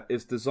rule set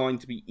is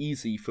designed to be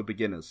easy for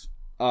beginners.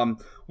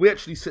 We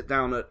actually sit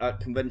down at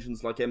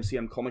conventions like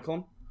MCM Comic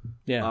Con,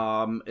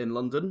 in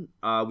London.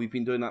 We've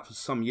been doing that for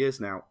some years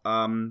now.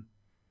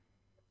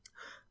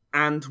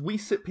 And we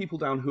sit people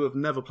down who have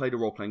never played a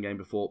role-playing game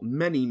before.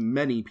 Many,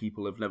 many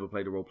people have never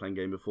played a role-playing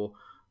game before.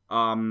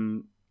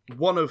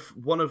 One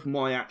of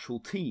my actual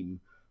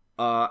team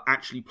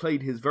actually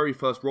played his very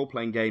first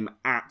role-playing game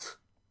at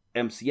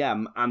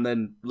MCM and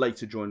then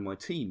later joined my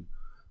team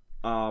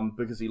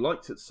because he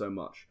liked it so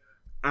much.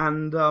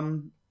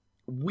 And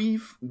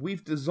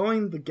we've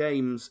designed the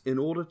games in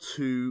order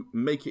to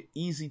make it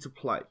easy to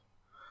play.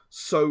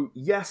 So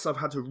yes, I've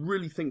had to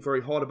really think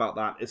very hard about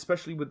that,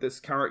 especially with this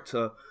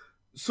character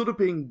sort of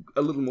being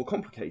a little more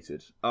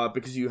complicated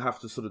because you have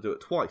to sort of do it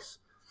twice.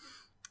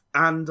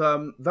 And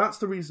that's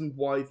the reason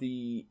why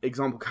the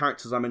example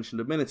characters I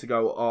mentioned a minute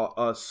ago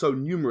are so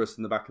numerous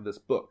in the back of this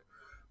book.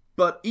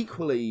 But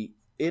equally,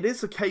 it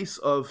is a case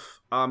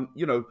of,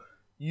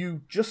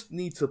 you just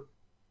need to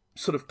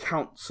sort of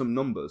count some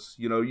numbers.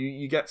 You know,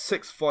 you get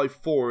 6, 5,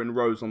 4 in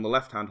rows on the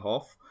left-hand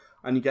half,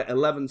 and you get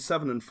 11,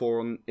 7, and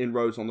 4 in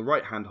rows on the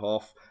right-hand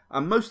half.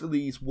 And most of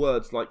these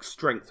words, like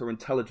strength or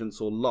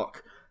intelligence or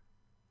luck,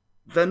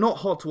 they're not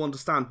hard to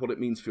understand what it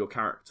means for your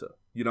character.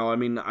 You know, I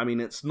mean,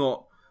 it's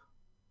not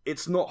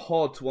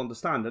hard to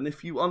understand. And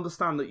if you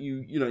understand that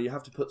you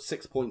have to put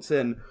 6 points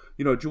in,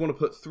 do you want to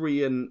put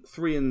three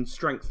in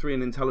strength, 3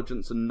 in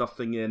intelligence, and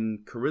nothing in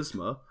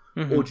charisma,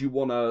 or do you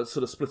want to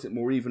sort of split it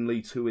more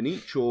evenly, 2 in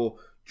each, or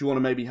do you want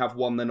to maybe have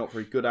 1 they're not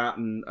very good at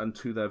and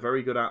 2 they're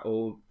very good at,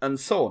 or and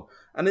so on.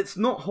 And it's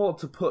not hard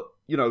to put,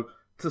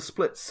 to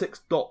split 6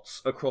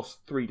 dots across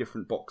 3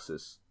 different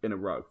boxes in a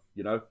row.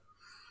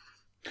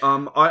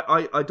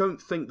 I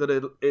don't think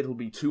that it'll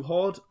be too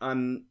hard,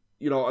 and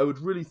I would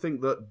really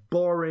think that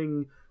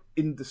barring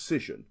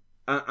indecision,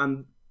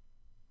 and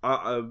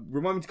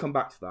remind me to come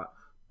back to that,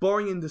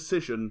 barring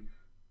indecision,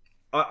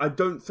 I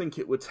don't think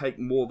it would take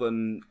more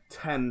than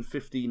 10,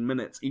 15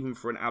 minutes, even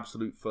for an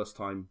absolute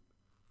first-time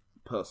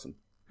person.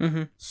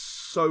 Mm-hmm.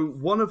 So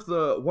one of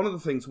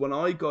the things when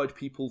I guide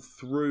people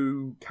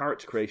through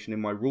character creation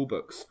in my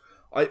rulebooks,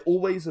 I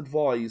always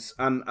advise,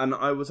 and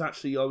I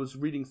was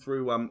reading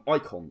through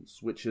Icons,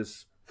 which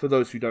is, for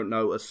those who don't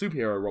know, a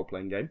superhero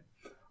role-playing game.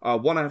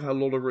 One I have had a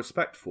lot of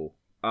respect for.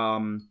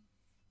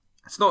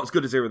 It's not as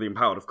good as Era of the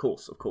Empowered, of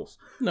course.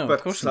 No, but,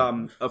 of course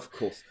not. Of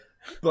course.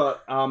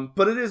 But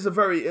it is a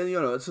very,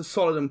 it's a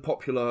solid and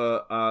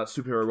popular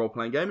superhero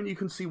role-playing game, and you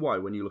can see why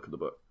when you look at the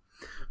book.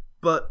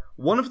 But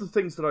one of the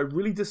things that I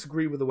really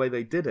disagree with the way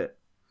they did it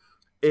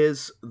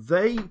is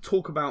they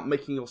talk about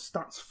making your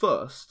stats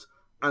first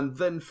and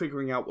then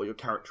figuring out what your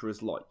character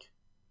is like.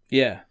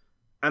 Yeah.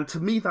 And to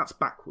me, that's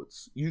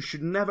backwards. You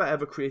should never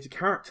ever create a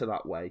character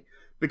that way,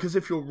 because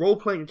if you're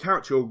role-playing a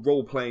character, you're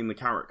role-playing the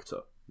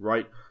character,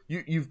 right?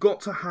 You've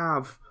got to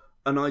have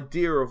an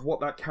idea of what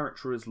that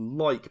character is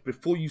like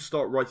before you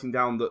start writing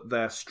down that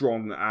they're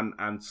strong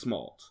and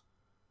smart.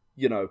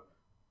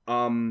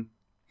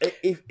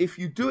 If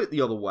you do it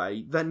the other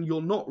way, then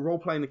you're not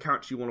role-playing the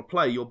character you want to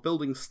play. You're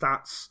building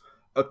stats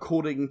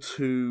according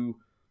to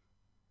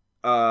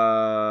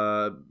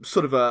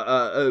sort of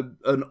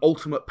an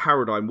ultimate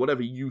paradigm,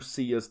 whatever you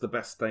see as the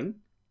best thing,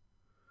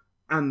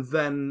 and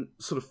then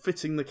sort of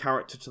fitting the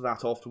character to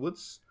that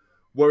afterwards.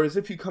 Whereas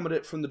if you come at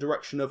it from the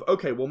direction of,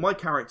 okay, well, my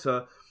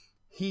character,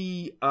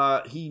 he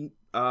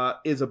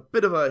is a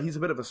bit of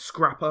a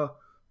scrapper,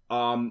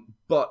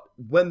 but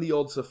when the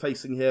odds are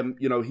facing him,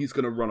 he's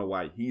going to run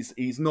away.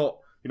 He's not,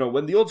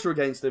 when the odds are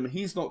against him,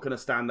 he's not going to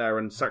stand there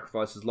and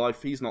sacrifice his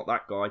life. He's not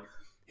that guy.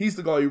 He's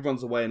the guy who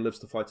runs away and lives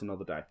to fight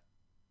another day.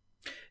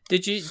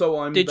 Did you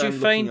find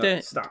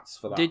that stats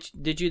for that?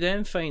 Did you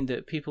then find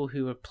that people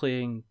who are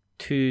playing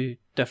 2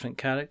 different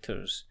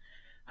characters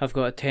have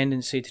got a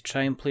tendency to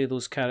try and play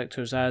those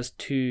characters as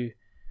 2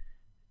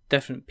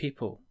 different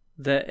people?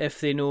 That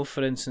if they know,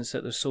 for instance,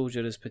 that their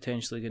soldier is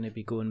potentially going to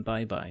be going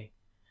bye-bye,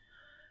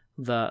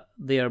 that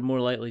they are more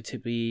likely to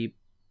be,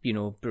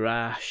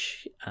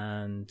 brash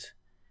and,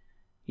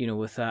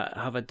 with that,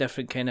 have a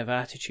different kind of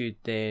attitude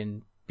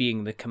than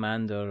being the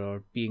commander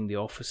or being the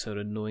officer,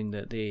 and knowing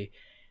that they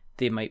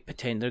might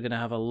pretend they're going to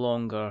have a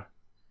longer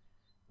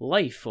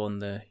life on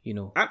the,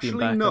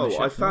 Actually, no.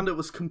 I found it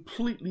was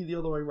completely the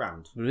other way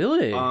around.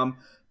 Really?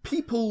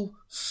 People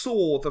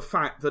saw the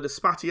fact that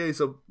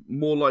Espatiers are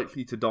more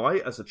likely to die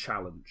as a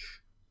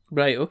challenge.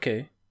 Right,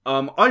 okay.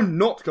 I'm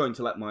not going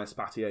to let my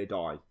Espatier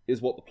die,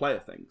 is what the player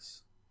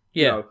thinks.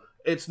 Yeah.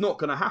 It's not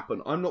going to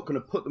happen. I'm not going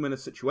to put them in a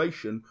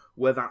situation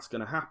where that's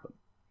going to happen.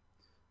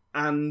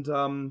 And,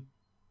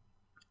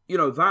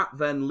 that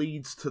then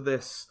leads to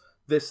this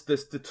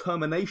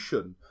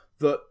determination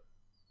that,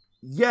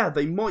 yeah,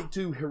 they might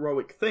do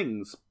heroic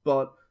things,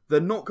 but they're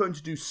not going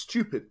to do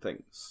stupid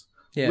things.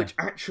 Yeah. Which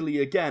actually,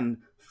 again,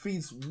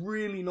 feeds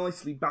really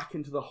nicely back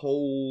into the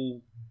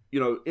whole,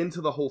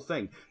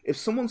 thing. If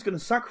someone's going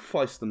to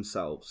sacrifice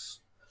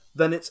themselves,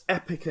 then it's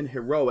epic and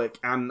heroic,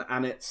 and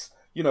it's,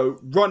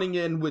 running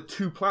in with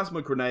 2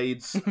 plasma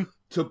grenades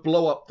to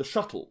blow up the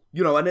shuttle.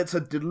 And it's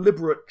a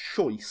deliberate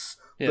choice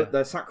that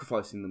they're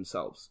sacrificing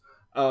themselves.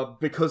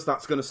 Because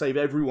that's going to save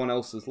everyone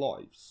else's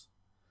lives.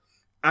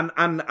 And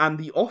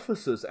the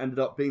officers ended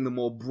up being the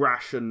more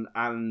brash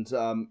and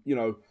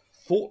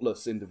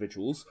thoughtless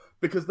individuals,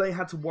 because they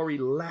had to worry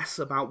less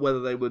about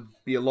whether they would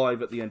be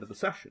alive at the end of the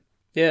session.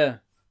 Yeah.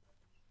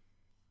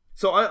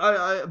 So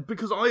I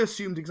because I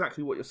assumed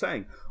exactly what you're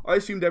saying. I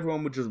assumed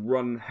everyone would just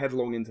run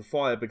headlong into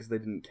fire because they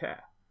didn't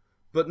care.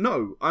 But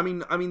no, I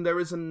mean there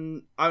is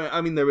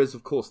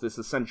of course this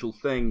essential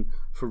thing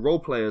for role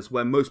players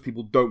where most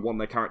people don't want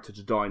their character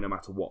to die no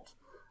matter what.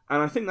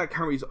 And I think that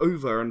carries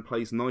over and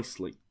plays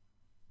nicely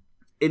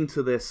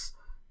into this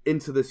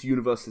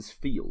universe's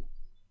feel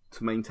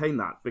to maintain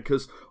that,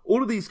 because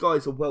all of these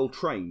guys are well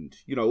trained.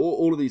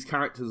 All of these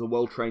characters are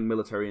well trained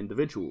military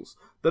individuals.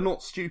 They're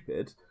not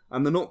stupid,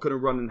 and they're not going to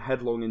run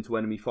headlong into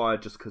enemy fire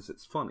just because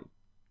it's funny.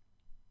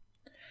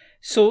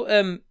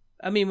 So,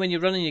 when you're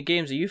running your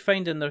games, are you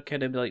finding they're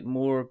kind of like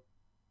more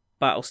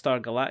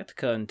Battlestar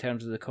Galactica in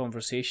terms of the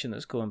conversation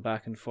that's going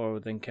back and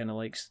forward than kind of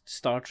like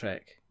Star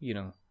Trek?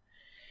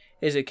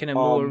 Is it kind of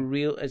more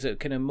real? Is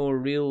it kind of more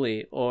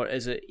really, or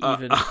is it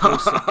even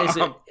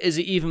closer? Is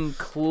it even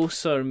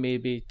closer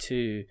maybe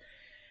to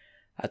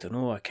I don't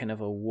know, a kind of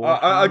a war.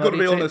 I got to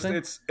be type honest,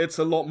 thing? it's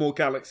a lot more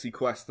Galaxy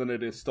Quest than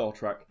it is Star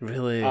Trek.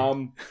 Really?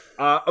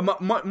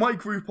 My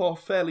group are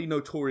fairly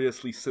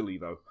notoriously silly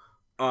though.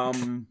 I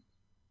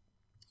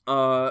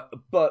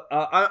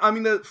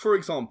mean, for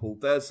example,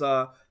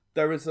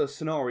 there is a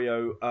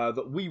scenario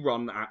that we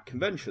run at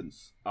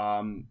conventions.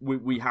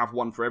 We have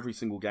one for every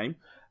single game,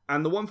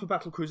 and the one for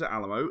Battlecruiser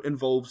Alamo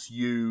involves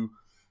you.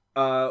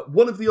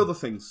 One of the other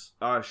things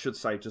I should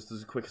say, just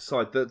as a quick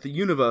aside, the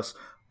universe.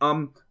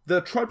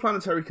 The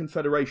Triplanetary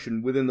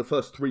Confederation within the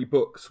first 3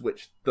 books,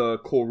 which the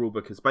core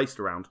rulebook is based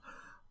around,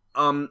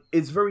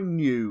 is very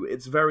new.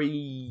 It's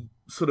very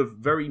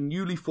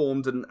newly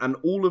formed, and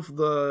all of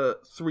the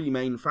 3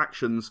 main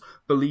factions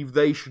believe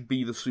they should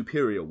be the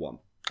superior one.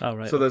 Oh,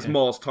 right. So there's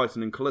Mars,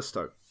 Titan, and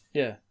Callisto.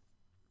 Yeah.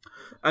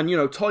 And,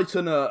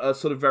 Titan are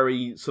sort of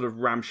very sort of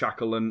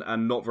ramshackle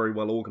and not very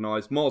well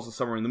organised. Mars are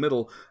somewhere in the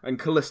middle, and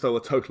Callisto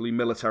are totally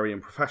military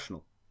and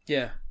professional.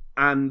 Yeah.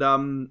 And,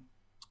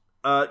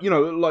 sort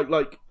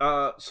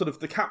of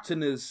the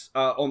captain is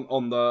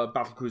on the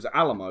Battlecruiser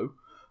Alamo.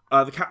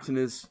 The captain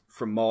is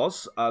from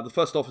Mars, the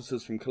first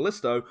officer's from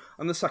Callisto,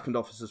 and the second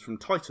officer's from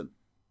Titan.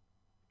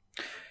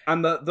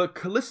 And the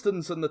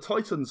Callistans and the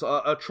Titans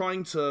are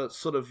trying to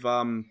sort of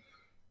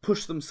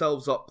push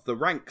themselves up the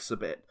ranks a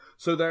bit.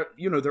 So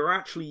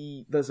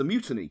there's a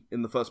mutiny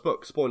in the first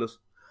book. Spoilers.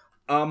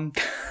 There's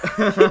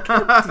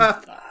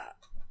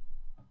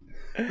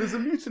a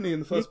mutiny in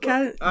the first book,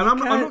 and I'm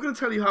not going to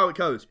tell you how it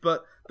goes,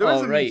 but there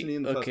is a mutiny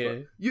in the first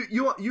book.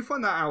 You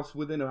find that out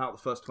within about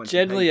the first 20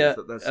 Generally,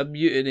 pages. a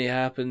mutiny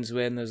happens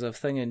when there's a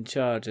thing in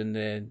charge, and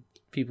then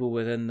people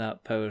within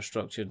that power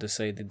structure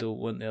decide they don't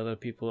want the other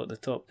people at the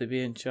top to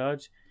be in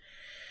charge.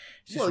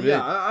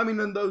 Yeah, I mean,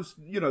 and those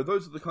are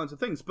the kinds of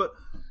things. But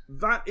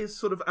that is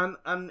sort of,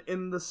 and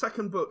in the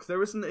second book,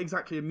 there isn't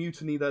exactly a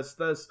mutiny. There's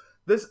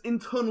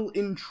internal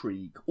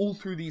intrigue all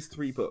through these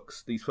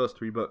first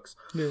 3 books.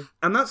 Yeah.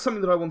 And that's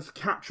something that I wanted to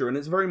capture, and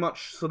it's very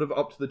much sort of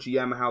up to the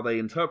GM how they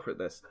interpret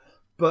this.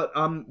 But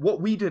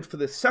what we did for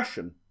this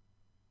session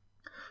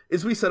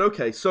is we said,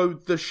 okay, so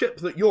the ship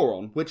that you're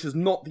on, which is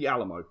not the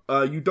Alamo,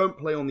 you don't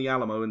play on the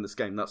Alamo in this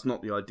game, that's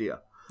not the idea.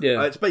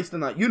 Yeah. It's based in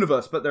that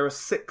universe, but there are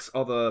 6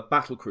 other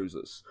battle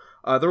cruisers.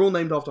 They're all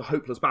named after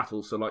hopeless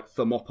battles, so like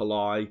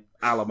Thermopylae,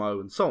 Alamo,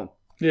 and so on.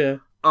 Yeah.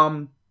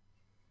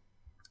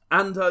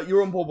 And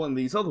you're on board one of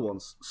these other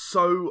ones.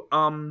 So,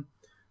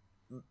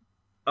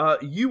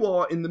 you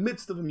are in the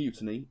midst of a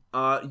mutiny.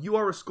 You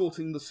are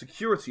escorting the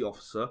security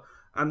officer,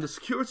 and the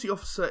security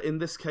officer in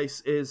this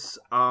case is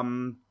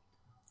a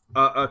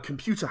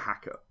computer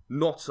hacker,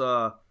 not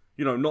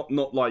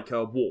like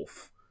a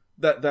Worf.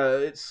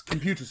 It's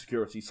computer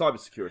security, cyber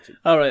security.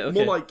 All right.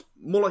 Okay.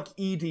 More like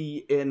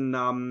EDI in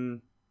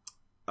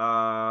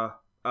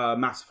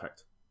Mass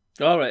Effect.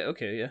 All right.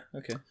 Okay. Yeah.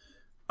 Okay.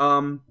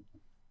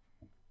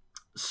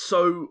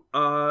 So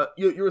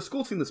you're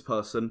escorting this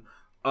person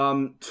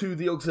to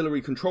the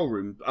auxiliary control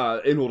room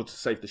in order to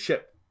save the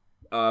ship,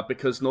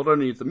 because not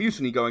only is the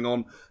mutiny going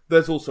on,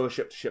 there's also a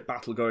ship-to-ship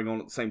battle going on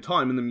at the same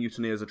time, and the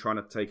mutineers are trying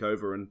to take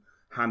over and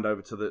hand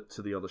over to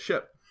the other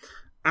ship.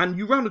 And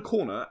you round a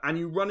corner and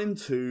you run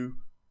into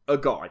a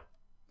guy,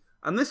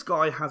 and this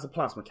guy has a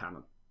plasma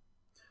cannon.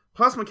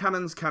 Plasma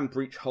cannons can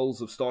breach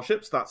hulls of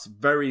starships. That's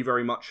very,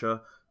 very much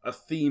a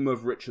theme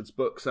of Richard's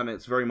books, and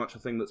it's very much a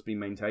thing that's been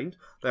maintained.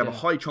 They have a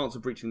high chance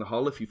of breaching the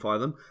hull if you fire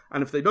them,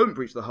 and if they don't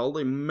breach the hull,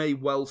 they may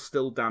well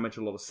still damage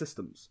a lot of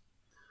systems.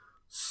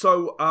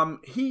 So,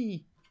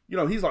 he's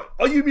like,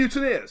 "Are you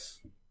mutineers?"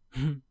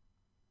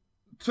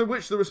 To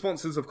which the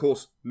response is, of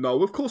course,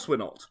 "No, of course we're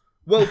not."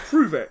 "Well,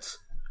 prove it."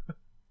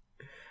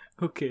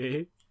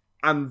 Okay.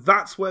 And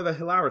that's where the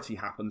hilarity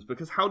happens,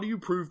 because how do you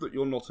prove that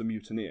you're not a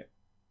mutineer?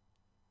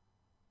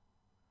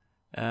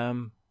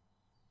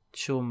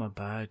 Show my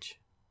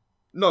badge.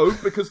 No,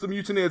 because the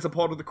mutineers are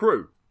part of the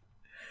crew.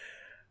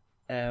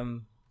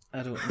 I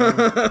don't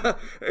know.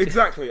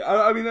 Exactly.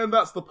 I mean, and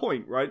that's the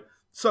point, right?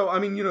 So, I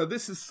mean,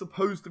 this is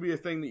supposed to be a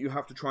thing that you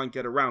have to try and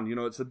get around.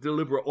 It's a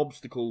deliberate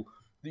obstacle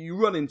that you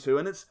run into,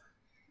 and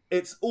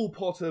it's all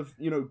part of,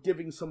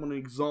 giving someone an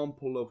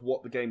example of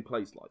what the game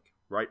plays like,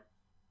 right?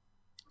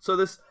 So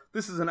this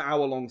is an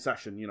hour-long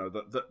session,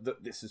 that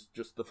this is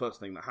just the first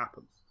thing that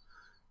happens.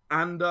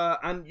 And I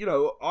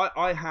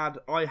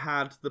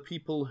had the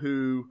people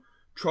who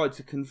tried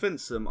to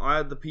convince him. I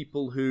had the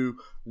people who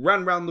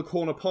ran round the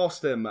corner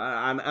past him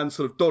and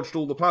sort of dodged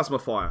all the plasma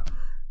fire.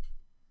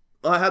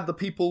 I had the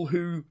people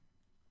who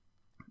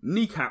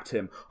kneecapped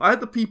him. I had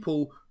the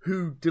people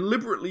who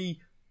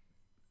deliberately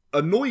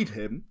annoyed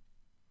him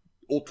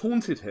or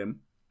taunted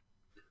him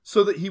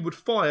so that he would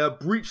fire,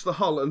 breach the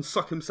hull, and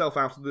suck himself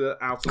out of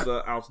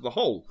the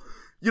hole.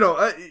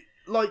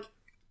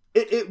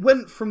 It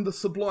went from the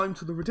sublime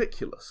to the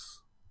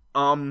ridiculous.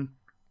 And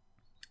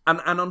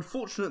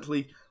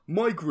unfortunately,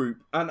 my group,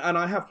 and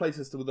I have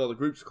playtested with other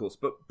groups, of course,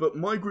 but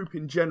my group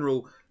in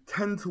general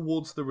tend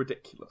towards the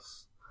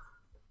ridiculous.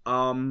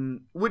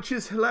 Which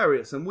is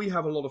hilarious, and we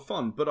have a lot of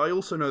fun, but I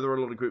also know there are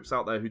a lot of groups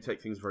out there who take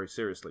things very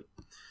seriously.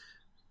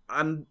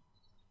 And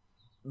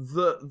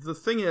the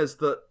thing is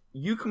that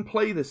you can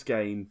play this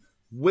game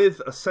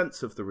with a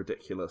sense of the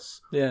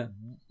ridiculous, Yeah.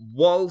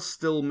 while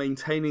still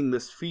maintaining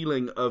this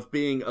feeling of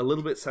being a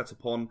little bit set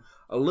upon,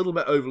 a little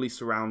bit overly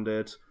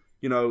surrounded.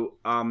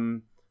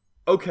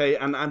 Okay,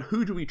 and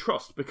who do we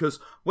trust? Because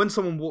when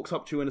someone walks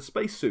up to you in a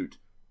spacesuit,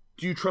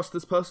 do you trust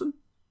this person?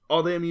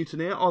 Are they a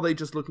mutineer? Are they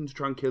just looking to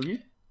try and kill you?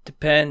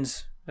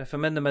 Depends. If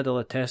I'm in the middle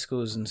of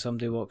Tesco's and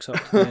somebody walks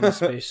up to me in a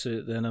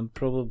spacesuit, then I'm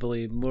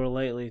probably more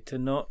likely to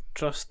not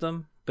trust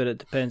them. But it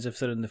depends if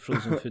they're in the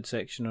frozen food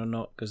section or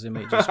not, because they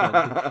might just want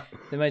to,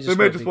 they might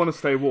just want to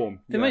stay warm.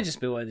 They might just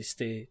be wanting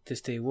to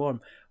stay warm.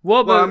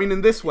 What about? Well, I mean,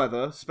 in this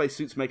weather,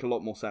 spacesuits make a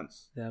lot more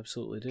sense. They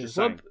absolutely do. Just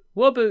saying.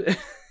 What about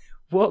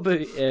what about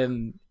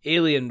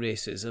alien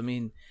races? I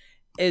mean,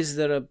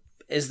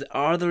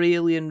 are there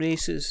alien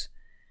races?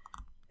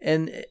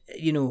 And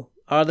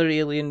are there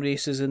alien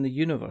races in the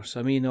universe?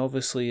 I mean,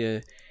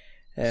 obviously.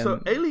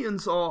 So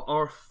aliens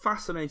are a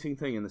fascinating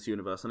thing in this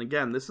universe, and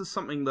again, this is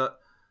something that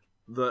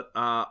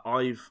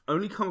I've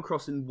only come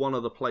across in one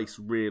other place,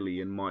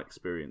 really, in my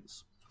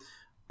experience.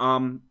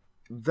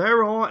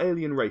 There are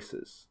alien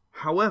races.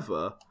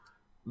 However,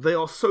 they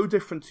are so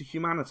different to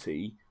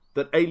humanity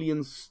that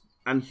aliens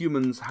and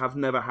humans have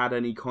never had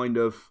any kind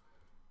of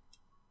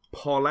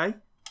parlay.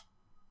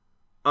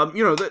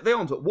 They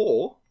aren't at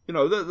war.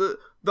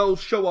 They'll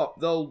show up.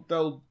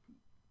 They'll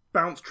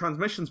bounce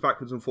transmissions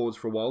backwards and forwards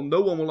for a while.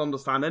 No one will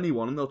understand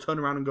anyone, and they'll turn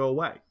around and go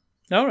away.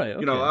 All right.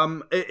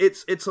 Okay.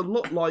 It's a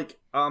lot like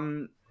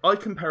I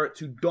compare it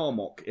to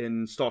Darmok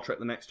in Star Trek: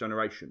 The Next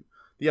Generation,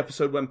 the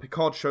episode when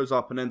Picard shows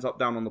up and ends up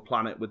down on the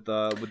planet with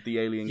the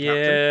alien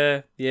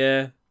captain.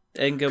 Yeah.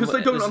 Because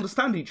they don't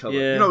understand each other.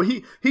 Yeah.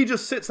 He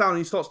just sits down and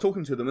he starts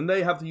talking to them, and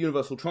they have the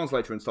universal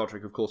translator in Star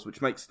Trek, of course,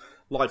 which makes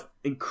life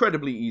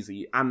incredibly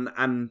easy. And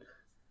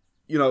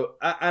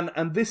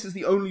this is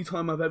the only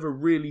time I've ever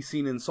really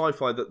seen in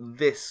sci-fi that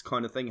this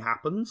kind of thing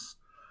happens.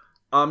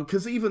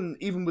 Because even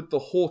with the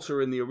Horta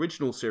in the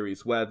original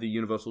series, where the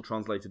universal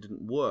translator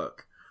didn't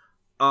work,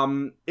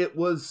 it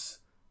was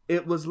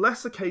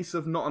less a case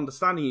of not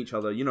understanding each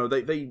other.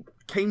 They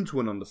came to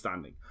an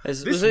understanding.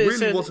 This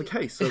really was a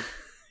case of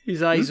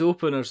his eyes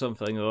open or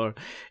something, or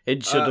in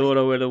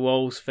Shadora where the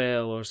walls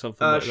fell or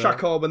something like that.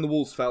 Shakar when the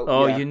walls fell.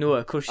 Oh, yeah. You know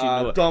it. Of course you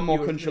know it.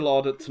 Darmok and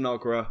Shalad at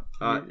Tanagra.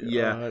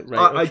 Yeah,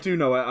 right, okay. I do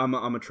know it. I'm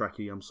a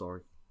Trekkie. I'm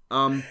sorry.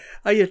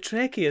 Are you a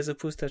Trekkie as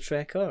opposed to a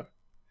Trekker?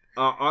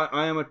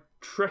 I am a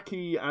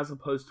Trekkie as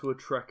opposed to a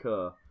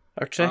Trekker.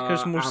 Are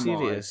Trekkers more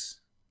serious?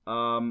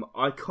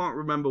 I can't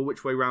remember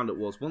which way round it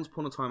was. Once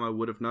upon a time, I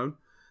would have known.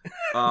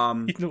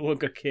 You no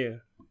longer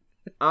care.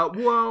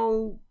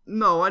 Well,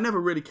 no, I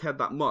never really cared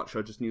that much.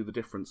 I just knew the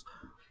difference.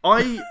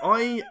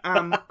 I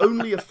am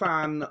only a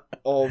fan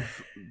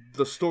of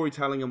the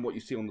storytelling and what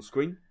you see on the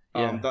screen.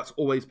 That's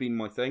always been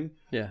my thing.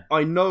 Yeah.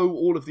 I know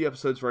all of the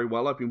episodes very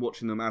well. I've been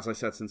watching them, as I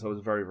said, since I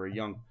was very, very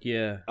young.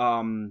 Yeah.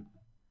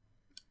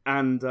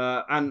 And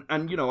I've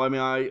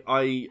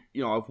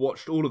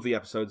watched all of the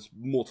episodes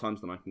more times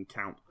than I can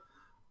count.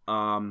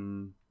 I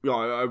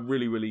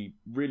really, really,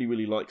 really,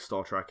 really like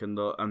Star Trek and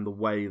the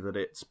way that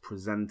it's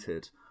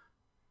presented.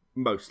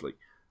 Mostly.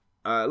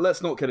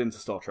 Let's not get into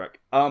Star Trek.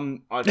 I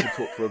could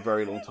talk for a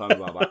very long time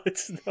about that.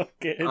 Let's not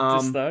get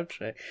into Star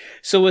Trek.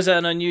 So was it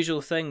an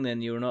unusual thing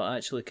then? You were not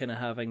actually kind of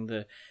having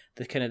the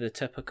kind of the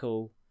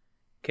typical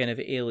kind of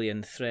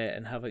alien threat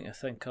and having to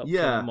think up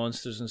kind of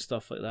monsters and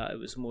stuff like that. It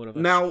was more of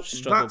a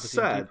struggle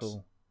between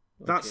people.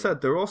 That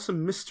said, there are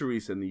some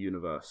mysteries in the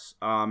universe.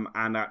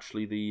 And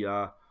actually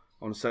I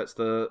want to say it's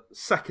the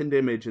second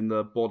image in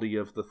the body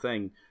of the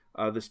thing.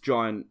 This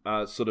giant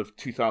sort of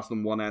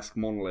 2001-esque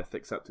monolith,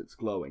 except it's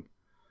glowing.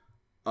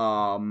 There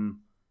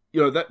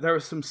are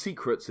some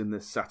secrets in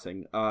this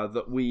setting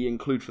that we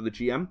include for the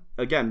GM.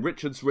 Again,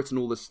 Richard's written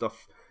all this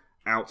stuff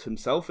out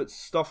himself. It's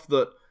stuff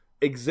that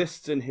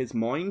exists in his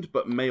mind,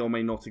 but may or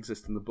may not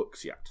exist in the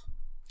books yet.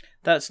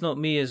 That's not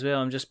me as well.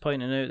 I'm just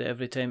pointing out that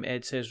every time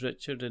Ed says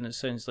Richard, and it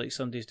sounds like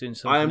somebody's doing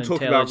something I am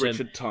talking intelligent. about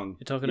Richard Tongue.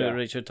 You're talking about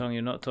Richard Tongue.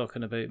 You're not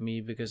talking about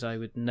me, because I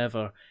would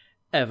never,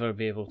 ever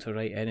be able to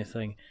write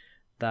anything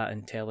that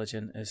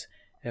intelligent, as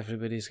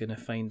everybody's going to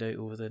find out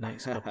over the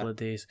next couple of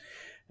days.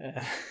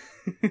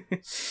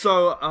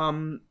 So, I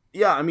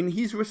mean,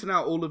 he's written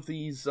out all of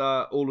these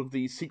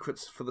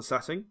secrets for the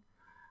setting,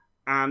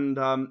 and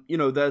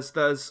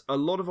there's a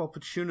lot of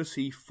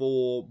opportunity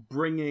for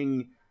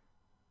bringing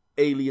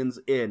aliens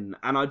in,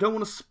 and I don't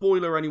want to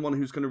spoiler anyone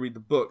who's going to read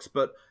the books,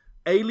 but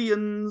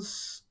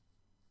aliens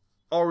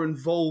are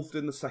involved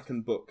in the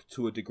second book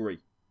to a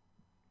degree,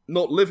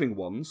 not living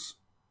ones.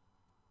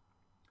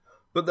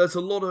 But there's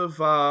a lot of,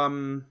 how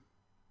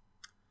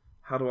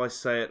do I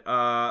say it,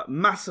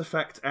 Mass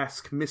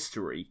Effect-esque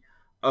mystery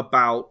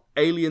about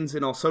aliens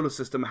in our solar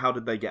system. How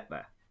did they get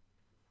there?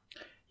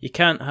 You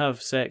can't have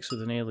sex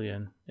with an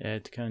alien,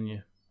 Ed, can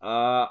you?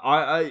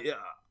 I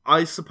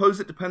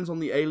suppose it depends on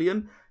the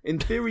alien. In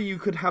theory, you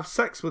could have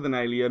sex with an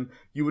alien.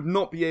 You would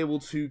not be able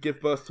to give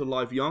birth to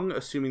live young,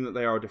 assuming that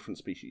they are a different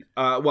species.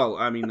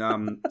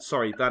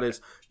 Sorry, that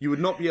is, you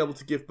would not be able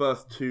to give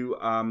birth to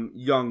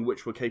young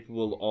which were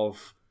capable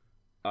of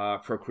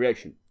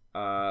procreation.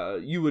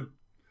 you would,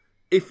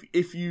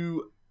 if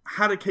you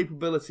had a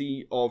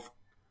capability of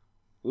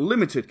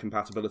limited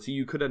compatibility,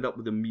 you could end up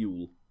with a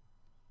mule.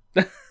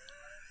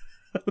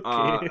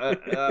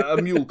 A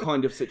mule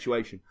kind of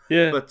situation.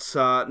 Yeah. But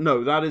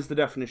no, that is the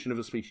definition of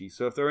a species.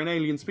 So if they're an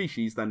alien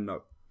species, then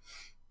no.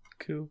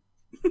 Cool.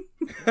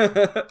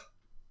 Let's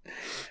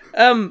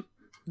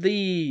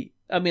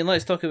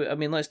talk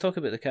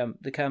about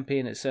the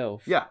campaign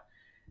itself. Yeah.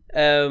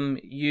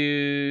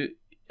 You're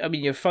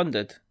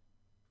funded.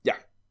 Yeah.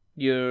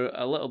 You're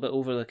a little bit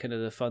over the kind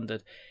of the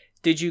funded.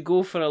 Did you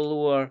go for a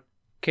lower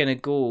kind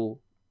of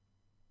goal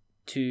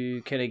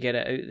to kind of get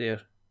it out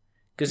there?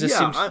 Because this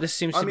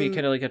seems to be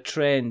kind of like a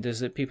trend, is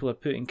that people are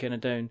putting kind of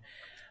down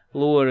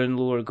lower and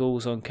lower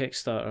goals on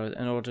Kickstarter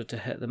in order to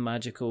hit the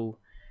magical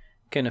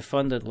kind of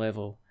funded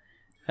level.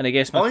 And I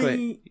guess I've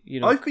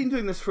been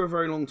doing this for a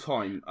very long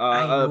time,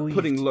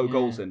 putting low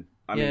goals in.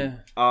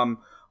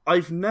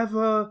 I've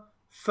never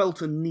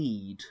felt a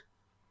need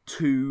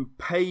to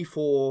pay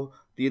for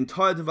the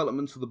entire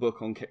development of the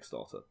book on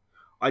Kickstarter.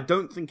 I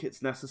don't think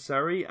it's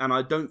necessary, and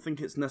I don't think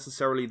it's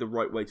necessarily the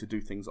right way to do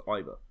things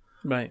either.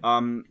 Right.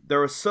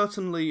 There are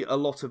certainly a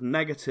lot of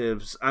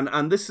negatives,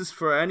 and this is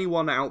for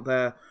anyone out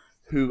there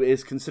who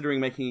is considering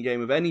making a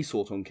game of any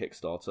sort on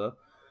Kickstarter.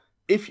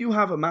 If you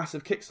have a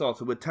massive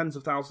Kickstarter with tens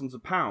of thousands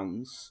of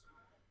pounds,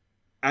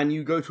 and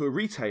you go to a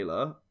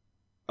retailer,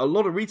 a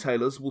lot of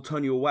retailers will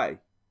turn you away.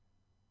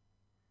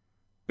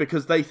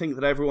 Because they think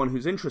that everyone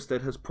who's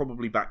interested has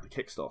probably backed the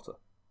Kickstarter.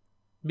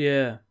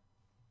 Yeah.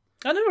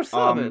 I never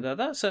thought about that.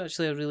 That's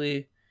actually a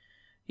really,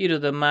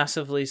 the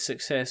massively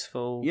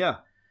successful... Yeah.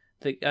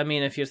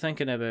 If you're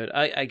thinking about,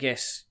 I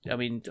guess, a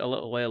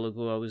little while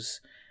ago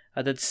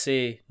I did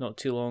say not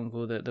too long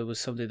ago that there was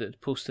somebody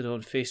that posted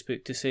on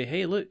Facebook to say,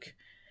 hey, look,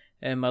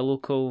 my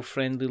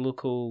friendly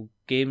local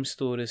game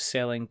store is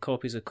selling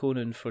copies of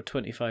Conan for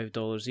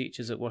 $25 each.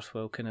 Is it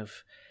worthwhile kind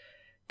of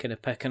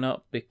picking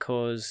up?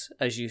 Because,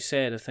 as you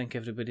said, I think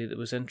everybody that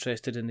was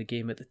interested in the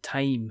game at the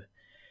time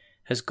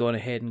has gone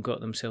ahead and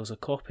got themselves a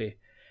copy.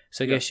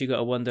 So I guess you got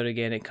to wonder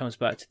again. It comes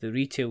back to the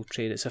retail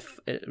trade. It's a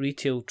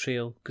retail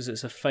trail because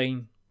it's a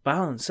fine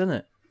balance, isn't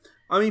it?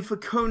 For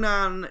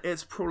Conan,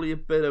 it's probably a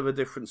bit of a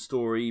different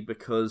story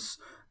because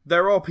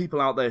there are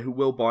people out there who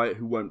will buy it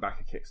who won't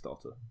back a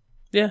Kickstarter.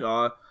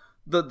 Yeah.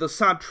 The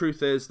sad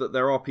truth is that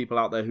there are people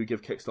out there who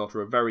give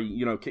Kickstarter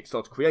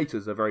Kickstarter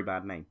creators a very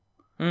bad name.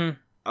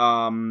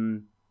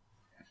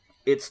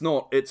 It's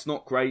not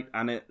great,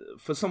 and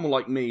for someone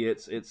like me,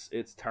 it's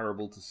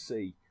terrible to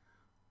see.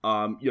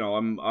 I'm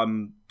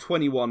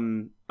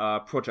 21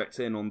 projects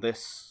in on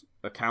this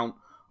account.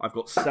 I've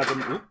got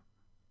 7.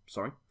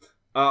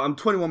 I'm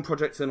 21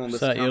 projects in on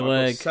this account.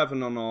 I've got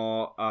 7 on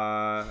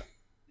our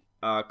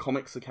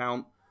comics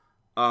account,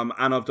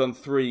 and I've done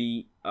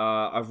 3.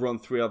 I've run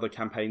 3 other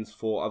campaigns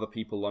for other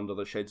people under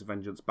the Shades of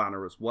Vengeance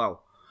banner as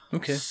well.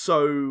 Okay.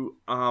 So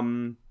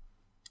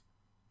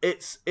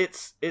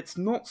it's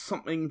not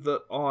something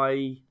that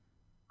I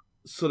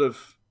sort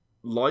of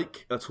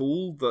like at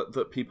all,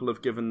 that people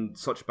have given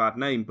such a bad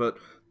name, but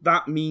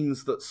that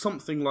means that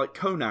something like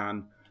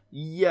Conan,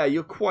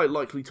 you're quite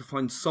likely to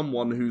find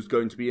someone who's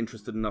going to be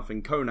interested enough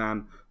in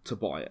Conan to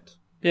buy it.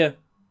 Yeah.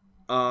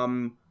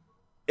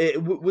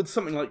 With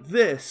something like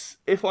this,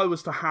 if I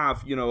was to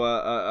have,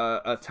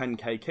 a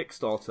 10k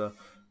Kickstarter,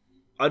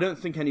 I don't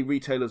think any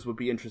retailers would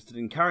be interested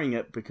in carrying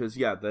it because,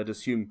 they'd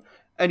assume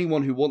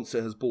anyone who wants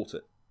it has bought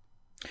it.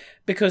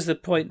 Because the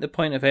point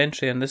of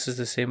entry, and this is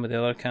the same with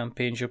the other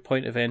campaigns, your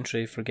point of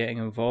entry for getting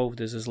involved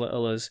is as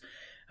little as,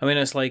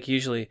 it's like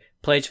usually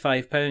pledge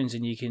 £5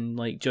 and you can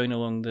join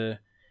along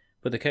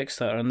with the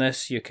Kickstarter. On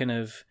this, you kind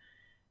of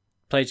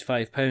pledge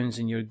 £5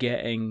 and you're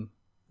getting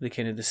the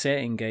kind of the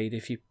setting guide.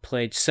 If you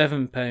pledge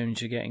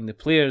 £7, you're getting the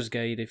player's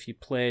guide. If you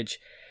pledge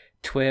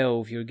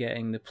 12, you're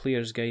getting the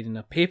player's guide in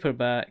a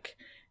paperback.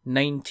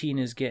 19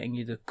 is getting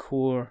you the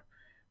core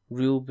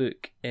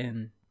rulebook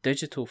in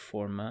digital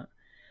format.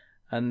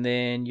 And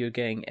then you're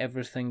getting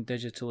everything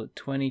digital at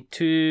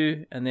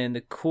 22, and then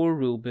the core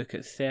rulebook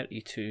at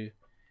 32.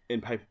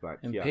 In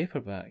paperback,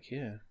 paperback,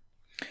 yeah.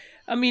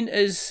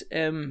 Is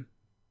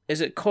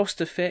it cost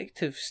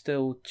effective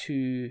still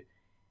to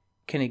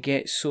kind of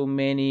get so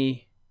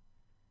many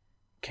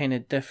kind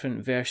of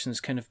different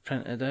versions kind of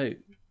printed out?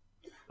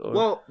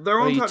 Well, there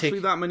aren't actually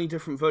that many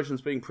different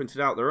versions being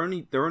printed out. There are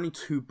only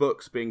 2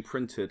 books being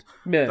printed.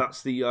 Yeah.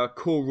 That's the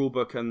core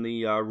rulebook and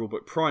the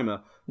rulebook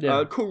primer.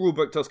 Yeah. Core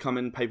rulebook does come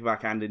in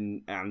paperback and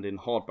in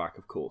hardback,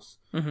 of course.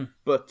 Mm-hmm.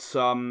 But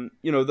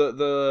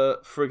the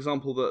for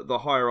example, the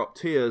higher up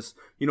tiers,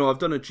 I've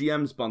done a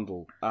GM's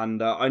bundle,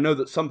 and I know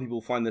that some people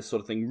find this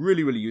sort of thing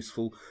really, really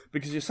useful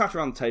because you're sat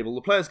around the table.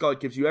 The player's guide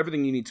gives you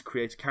everything you need to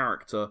create a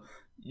character.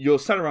 You're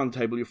sat around the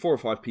table. You're 4 or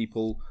 5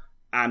 people.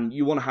 And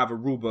you want to have a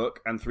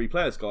rulebook and 3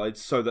 players'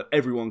 guides so that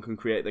everyone can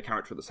create their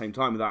character at the same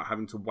time without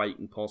having to wait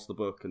and pass the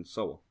book and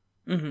so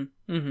on.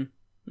 Mm-hmm. Mm-hmm.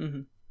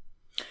 Mm-hmm.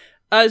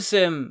 As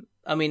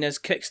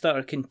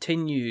Kickstarter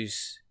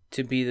continues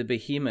to be the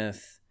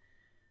behemoth,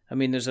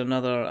 there's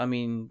another.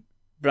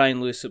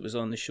 Brian Lewis, that was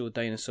on the show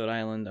Dinosaur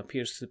Island,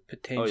 appears to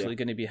potentially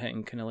going to be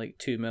hitting kind of like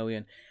 2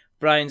 million.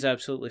 Brian's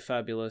absolutely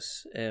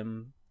fabulous. He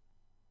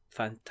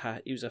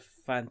was a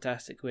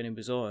fantastic when he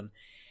was on.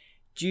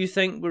 Do you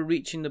think we're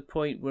reaching the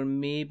point where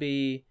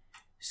maybe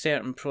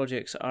certain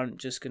projects aren't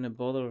just going to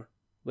bother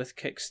with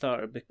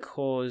Kickstarter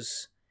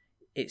because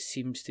there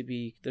seems to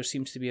be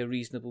a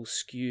reasonable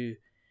skew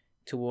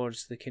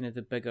towards the kind of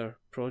the bigger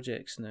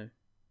projects now?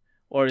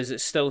 Or is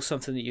it still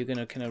something that you're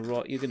going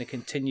to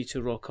continue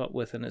to rock up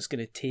with, and it's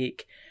going to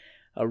take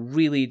a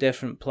really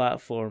different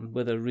platform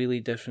with a really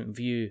different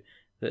view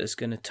that is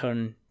going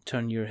to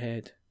turn your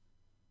head?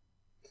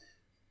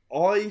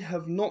 I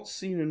have not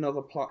seen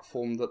another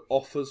platform that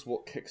offers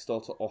what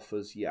Kickstarter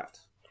offers yet.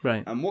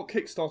 Right. And what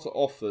Kickstarter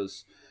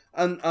offers,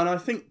 and I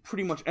think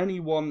pretty much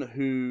anyone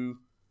who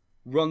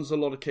runs a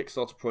lot of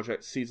Kickstarter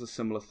projects sees a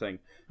similar thing.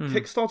 Mm-hmm.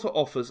 Kickstarter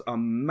offers a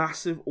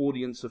massive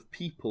audience of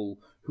people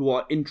who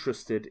are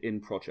interested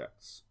in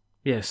projects.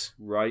 Yes.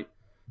 Right?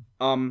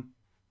 Like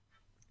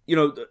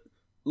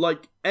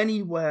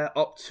anywhere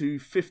up to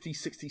 50,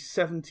 60,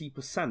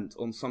 70%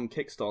 on some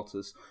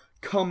Kickstarters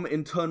come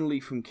internally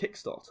from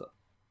Kickstarter.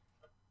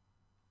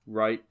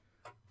 Right?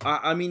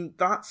 I mean,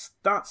 that's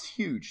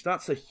huge.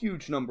 That's a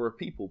huge number of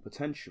people,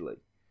 potentially.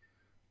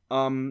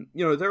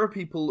 There are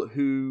people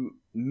who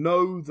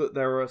know that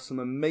there are some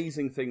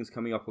amazing things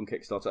coming up on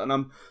Kickstarter, and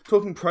I'm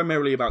talking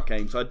primarily about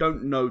games. I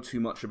don't know too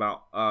much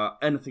about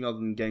anything other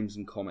than games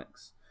and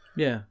comics.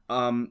 Yeah.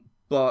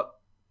 But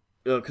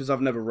because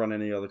I've never run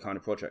any other kind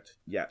of project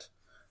yet.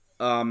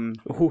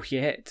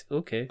 Yet?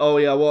 Okay. Oh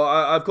yeah. Well,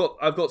 I've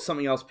got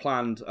something else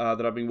planned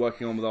that I've been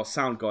working on with our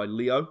sound guy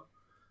Leo.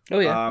 Oh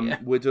yeah.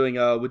 We're doing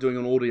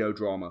an audio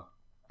drama.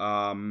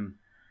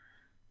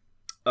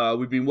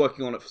 We've been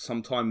working on it for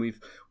some time.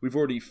 We've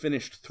already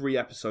finished 3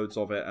 episodes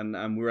of it,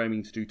 and we're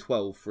aiming to do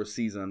 12 for a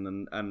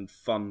season and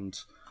fund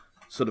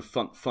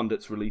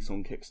its release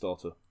on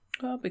Kickstarter.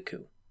 That'd be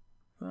cool.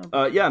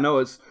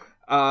 It's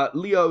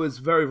Leo is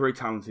very, very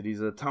talented.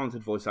 He's a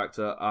talented voice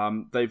actor.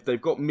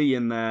 They've got me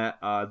in there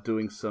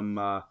doing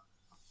some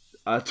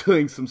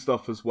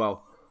stuff as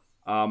well.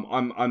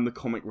 I'm the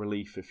comic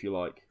relief, if you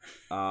like.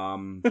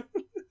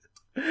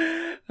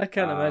 I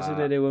can't imagine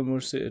anyone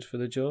more suited for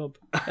the job.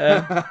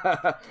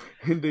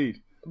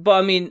 Indeed. But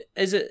I mean,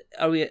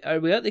 are we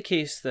at the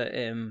case that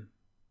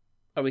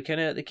are we kind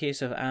of at the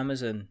case of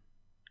Amazon,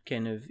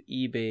 kind of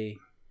eBay,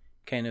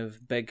 kind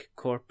of big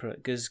corporate?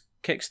 Because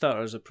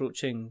Kickstarter is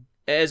approaching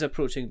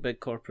big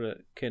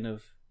corporate kind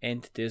of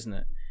entity, isn't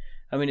it?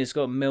 I mean, it's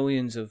got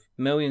millions of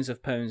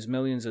pounds,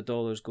 millions of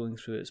dollars going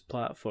through its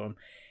platform.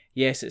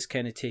 Yes, it's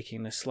kind of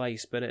taking a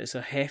slice, but it's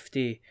a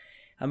hefty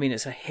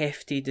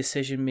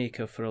decision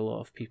maker for a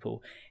lot of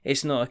people.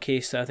 It's not a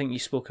case that, I think you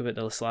spoke about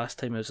this last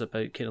time, it was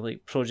about kind of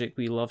like Project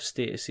We Love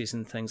statuses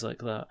and things like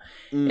that.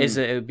 Is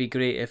that it would be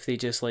great if they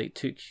just like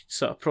took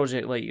sort of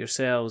project like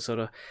yourselves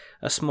or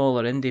a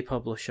smaller indie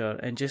publisher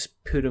and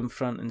just put them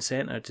front and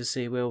centre to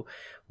say, well,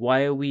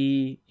 why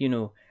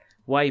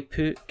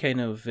put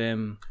kind of...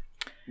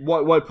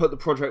 Why put the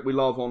project we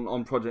love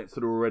on projects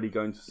that are already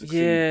going to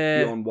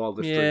succeed beyond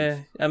wildest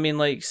dreams? I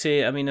mean, I've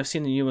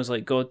seen the new ones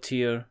like God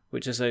Tier,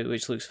 which is out,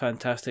 which looks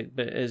fantastic,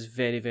 but is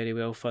very, very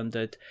well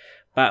funded.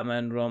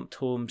 Batman Romped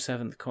Home,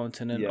 Seventh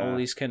Continent, all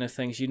these kind of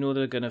things. You know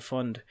they're going to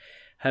fund.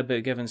 How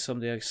about giving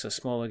somebody a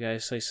smaller guy a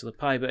slice of the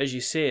pie? But as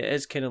you say,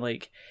 it's kind of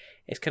like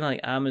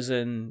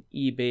Amazon,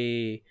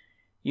 eBay,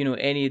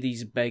 any of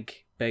these big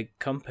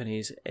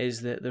companies,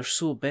 is that they're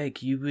so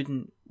big you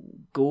wouldn't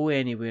go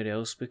anywhere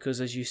else because,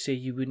 as you say,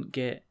 you wouldn't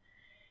get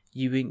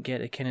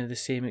the kind of the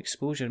same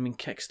exposure. I mean,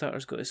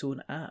 Kickstarter's got its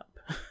own app.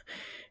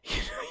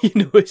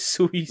 It's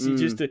so easy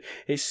just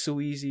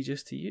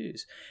to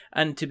use.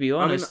 And to be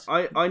honest,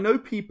 I know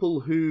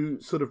people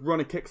who sort of run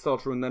a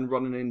Kickstarter and then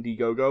run an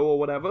Indiegogo or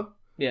whatever.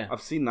 Yeah,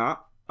 I've seen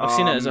that. I've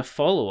seen it as a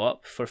follow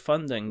up for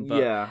funding.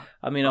 But yeah,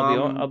 I mean,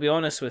 I'll be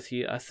honest with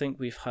you. I think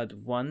we've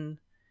had one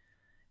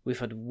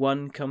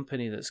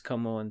company that's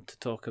come on to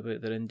talk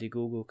about their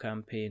Indiegogo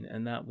campaign,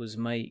 and that was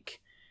Mike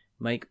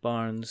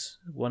Barnes,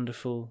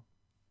 wonderful,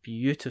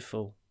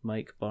 beautiful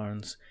Mike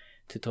Barnes,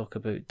 to talk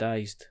about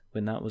Dized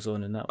when that was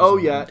on, and that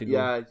was yeah.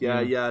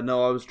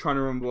 No, I was trying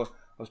to remember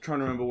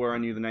where I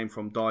knew the name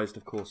from. Dized,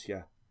 of course,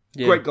 yeah.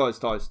 Great guys,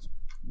 Dized,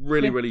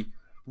 really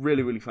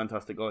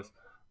fantastic guys.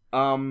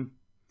 And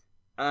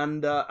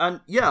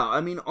yeah,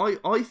 I mean,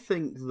 I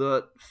think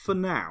that for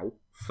now,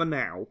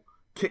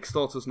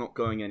 Kickstarter's not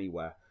going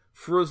anywhere.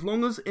 For as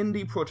long as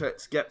indie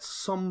projects get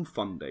some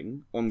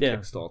funding on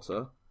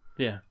Kickstarter,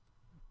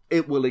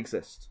 it will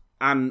exist.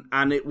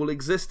 And it will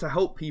exist to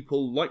help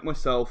people like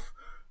myself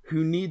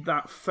who need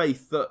that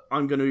faith that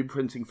I'm going to be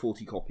printing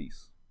 40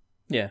 copies.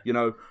 Yeah.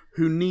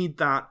 Who need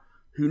that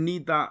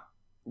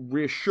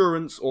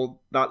reassurance or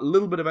that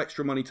little bit of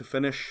extra money to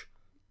finish,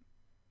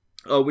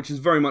 which is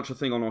very much a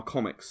thing on our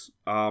comics.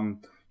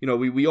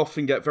 We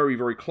often get very,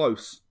 very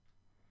close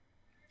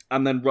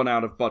and then run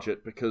out of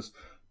budget because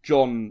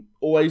John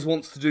always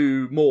wants to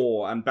do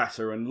more and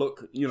better and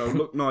look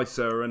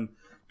nicer, and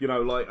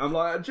I'm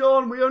like,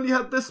 John, we only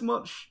had this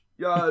much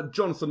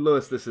Jonathan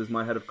Lewis, this is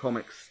my head of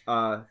comics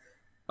here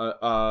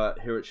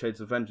at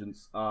Shades of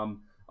Vengeance.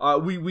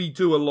 We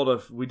do a lot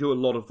of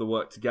the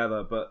work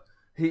together, but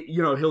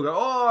he'll go,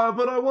 oh,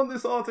 but I want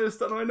this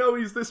artist, and I know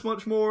he's this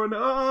much more, and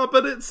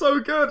but it's so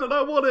good, and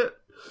I want it.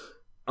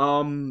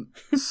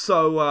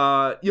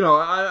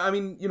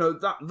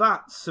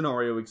 That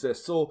scenario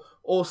exists,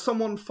 or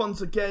someone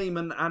funds a game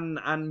and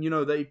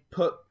they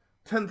put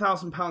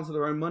 £10,000 of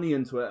their own money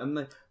into it,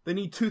 and they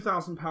need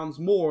 £2,000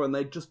 more, and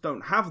they just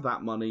don't have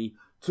that money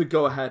to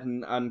go ahead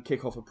and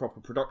kick off a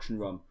proper production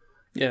run.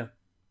 Yeah.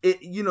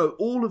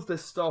 All of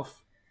this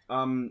stuff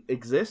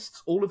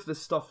exists. All of this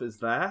stuff is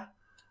there.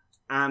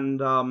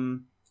 And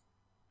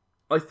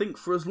I think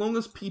for as long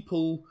as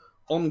people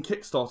on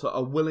Kickstarter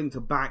are willing to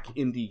back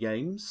indie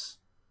games,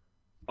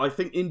 I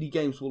think indie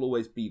games will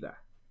always be there.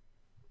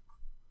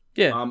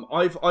 Yeah.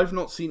 I've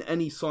not seen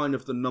any sign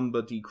of the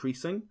number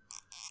decreasing.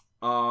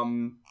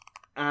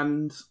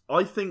 And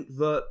I think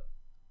that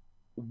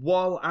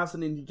while as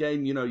an indie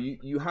game,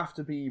 you have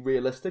to be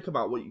realistic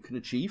about what you can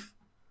achieve.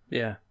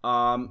 Yeah.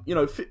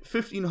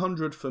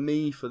 1,500 for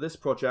me for this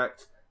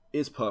project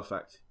is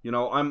perfect.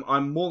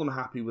 I'm more than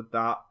happy with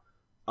that.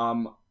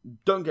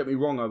 Don't get me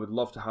wrong, I would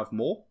love to have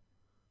more,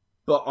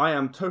 but I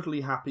am totally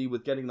happy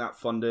with getting that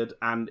funded.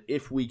 And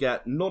if we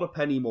get not a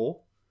penny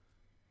more,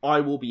 I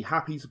will be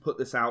happy to put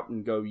this out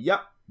and go,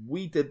 yep,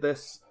 we did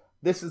this.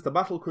 This is the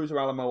Battlecruiser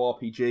Alamo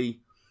RPG.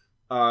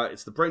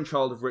 It's the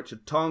brainchild of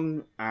Richard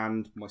Tongue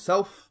and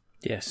myself.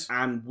 Yes.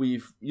 And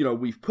we've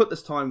put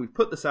this time, we've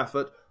put this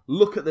effort.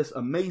 Look at this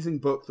amazing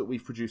book that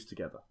we've produced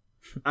together.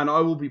 And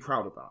I will be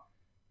proud of that.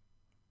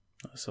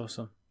 That's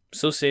awesome.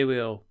 So say we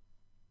all.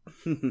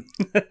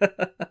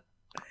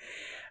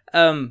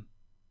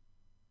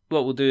 What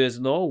we'll do is,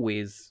 as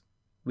always,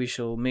 we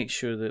shall make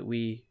sure that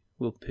we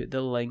will put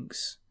the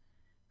links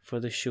for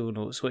the show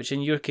notes, which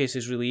in your case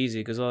is really easy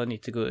because all I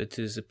need to go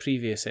to is the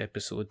previous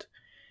episode.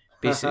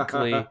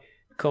 Basically,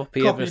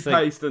 copy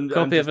everything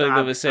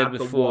that was said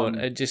before,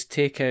 and just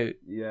take out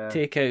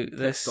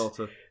this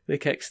the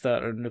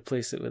Kickstarter and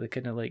replace it with a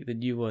kind of like the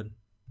new one.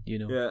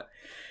 Yeah,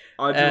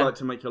 I do like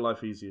to make your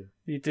life easier.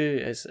 You do.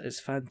 It's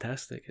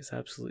fantastic. It's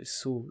absolutely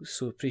so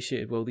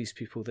appreciated by all these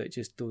people that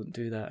just don't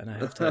do that, and I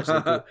have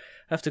to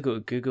actually go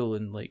to Google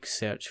and like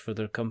search for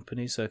their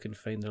company so I can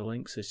find their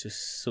links. It's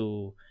just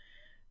so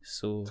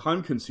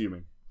time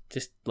consuming.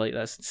 Just like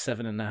that's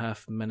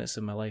 7.5 minutes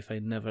of my life I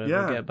never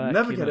ever get back.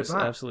 Never get it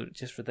back. Absolutely,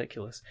 just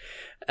ridiculous.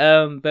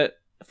 But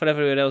for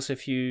everywhere else,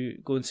 if you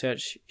go and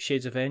search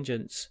Shades of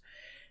Vengeance,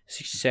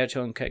 search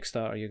on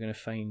Kickstarter, you're going to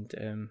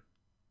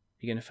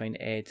find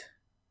Ed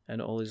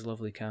and all his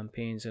lovely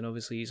campaigns. And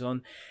obviously he's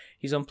on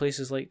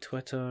places like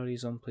Twitter,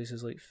 he's on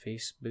places like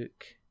Facebook.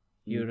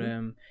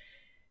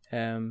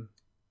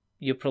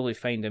 You'll probably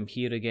find him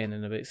here again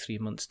in about 3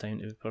 months' time,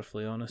 to be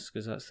perfectly honest,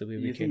 because that's the way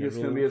we kind of roll. You think it's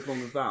going to be as long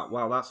as that?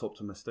 Wow, that's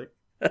optimistic.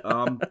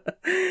 I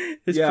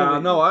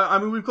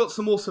mean, we've got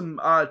some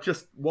awesome.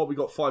 Just what we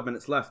got 5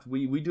 minutes left.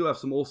 We do have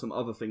some awesome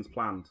other things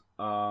planned.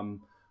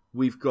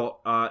 We've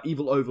got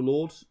Evil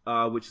Overlord,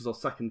 which is our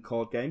second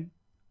card game,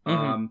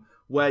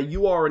 where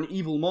you are an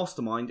evil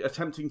mastermind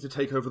attempting to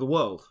take over the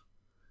world.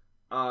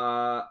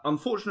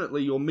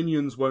 Unfortunately, your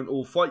minions won't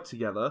all fight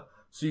together.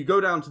 So you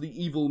go down to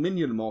the evil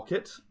minion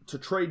market to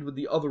trade with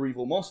the other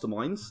evil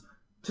masterminds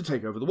to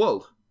take over the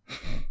world.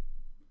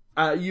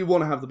 You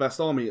want to have the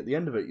best army at the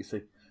end of it, you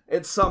see.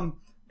 It's a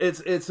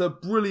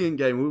brilliant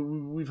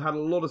game. We've had a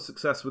lot of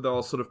success with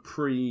our sort of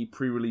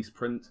pre-release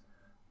print.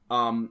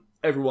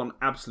 Everyone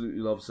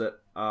absolutely loves it.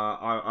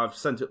 I've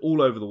sent it all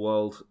over the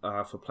world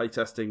for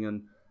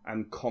playtesting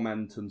and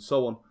comment and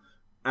so on.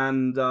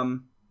 And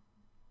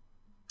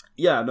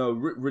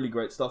really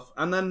great stuff.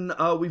 And then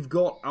we've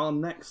got our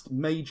next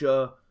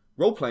major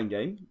role-playing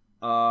game,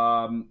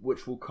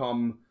 which will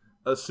come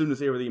as soon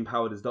as Era the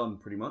Empowered is done,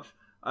 pretty much.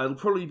 It'll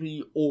probably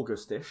be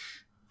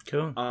August-ish.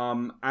 Cool.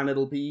 And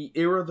it'll be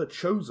Era the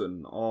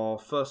Chosen, our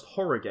first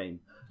horror game.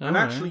 And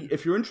actually,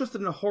 if you're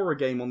interested in a horror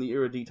game on the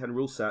Era D10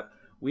 rule set,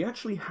 we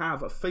actually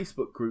have a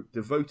Facebook group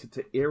devoted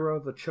to Era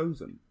the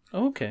Chosen.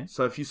 Okay.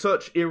 So if you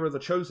search Era the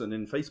Chosen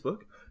in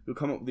Facebook, you'll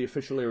come up with the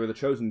official Era the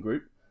Chosen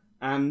group.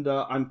 And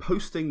I'm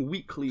posting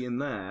weekly in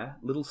there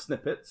little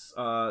snippets,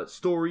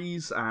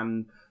 stories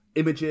and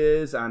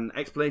images and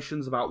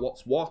explanations about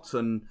what's what.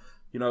 And,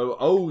 you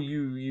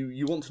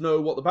want to know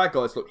what the bad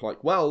guys look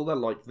like. Well, they're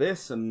like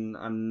this.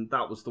 And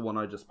that was the one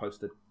I just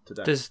posted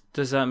today.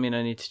 Does that mean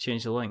I need to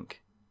change the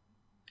link?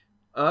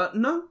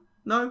 No.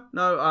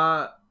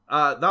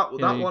 That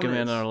one give me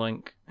another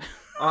link.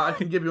 I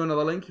can give you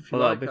another link if you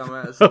like.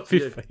 That'll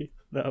be fine.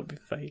 That'll be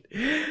fine.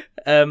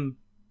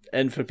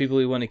 And for people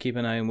who want to keep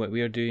an eye on what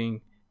we are doing,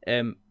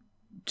 I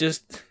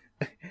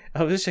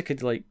wish I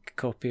could like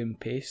copy and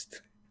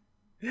paste.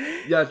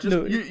 Yeah, just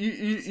no.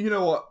 You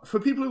know what? For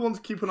people who want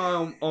to keep an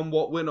eye on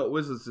what We're Not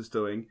Wizards is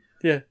doing,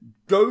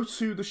 go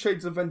to the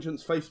Shades of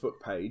Vengeance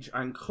Facebook page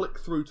and click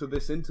through to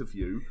this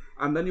interview,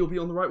 and then you'll be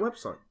on the right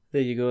website.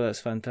 There you go. That's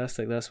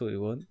fantastic. That's what we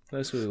want.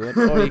 Or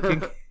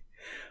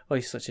Oh,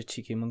 he's such a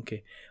cheeky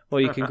monkey.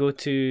 Or you can go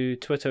to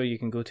Twitter, you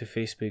can go to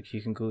Facebook,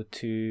 you can go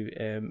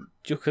to,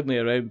 jokingly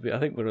around, but I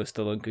think we're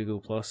still on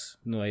Google+,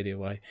 no idea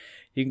why.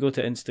 You can go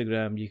to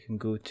Instagram, you can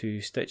go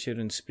to Stitcher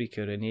and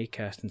Spreaker and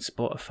Acast and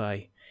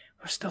Spotify.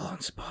 We're still on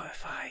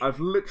Spotify. I've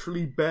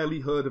literally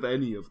barely heard of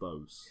any of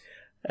those.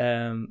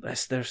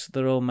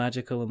 They're all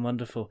magical and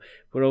wonderful.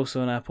 We're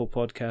also on Apple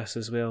Podcasts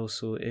as well,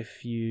 so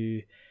if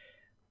you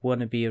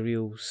want to be a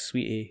real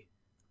sweetie,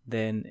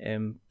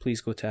 then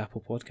please go to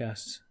Apple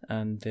Podcasts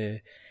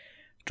and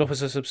drop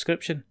us a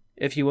subscription.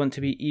 If you want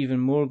to be even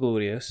more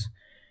glorious,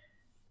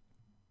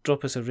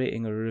 drop us a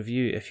rating or a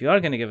review. If you are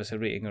going to give us a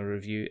rating or a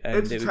review,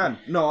 it's a 10.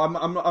 No,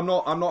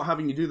 I'm not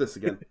having you do this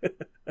again.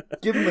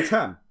 Give him a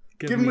 10.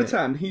 Give him a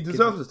 10. He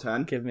deserves a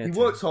 10. He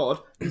works hard.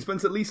 He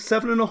spends at least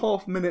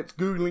 7.5 minutes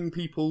Googling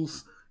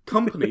people's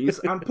companies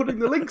and putting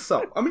the links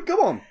up. I mean, come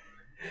on.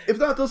 If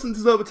that doesn't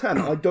deserve a 10,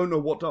 I don't know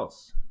what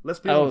does. Let's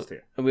be honest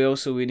here. And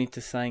we need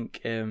to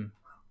thank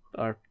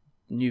our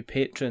new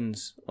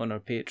patrons on our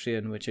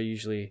Patreon, which I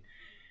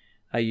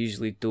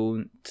usually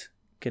don't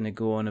kind of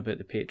go on about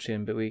the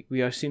Patreon, but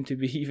we seem to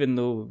be, even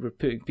though we're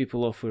putting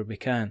people off where we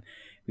can,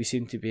 we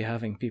seem to be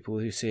having people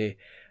who say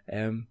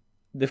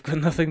they've got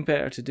nothing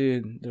better to do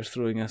and they're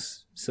throwing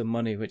us some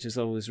money, which is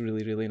always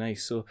really, really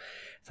nice. So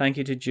thank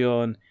you to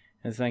John,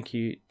 and thank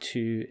you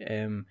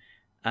to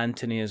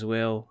Anthony as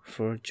well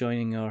for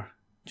joining our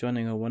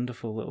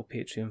wonderful little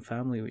Patreon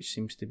family, which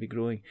seems to be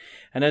growing.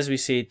 And as we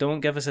say, don't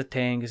give us a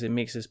 10 because it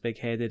makes us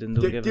big-headed, and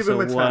don't give us a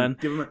 1.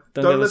 Don't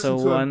give us a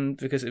 1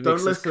 because it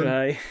makes us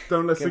cry.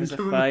 Don't listen. Give us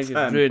a 5.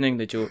 You're ruining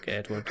the joke,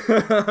 Edward.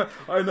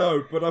 I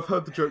know, but I've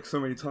heard the joke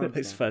so many times.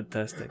 It's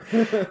fantastic.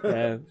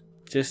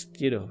 Just,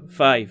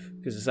 5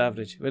 because it's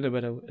average. When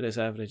it is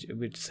average,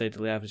 we're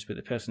decidedly average, but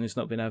the person who's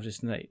not been average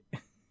tonight,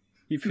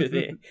 he puts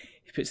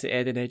the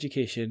ed in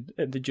education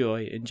and the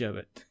joy in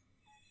Jowett.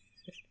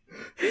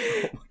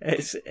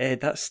 It's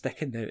that's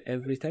sticking out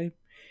every time.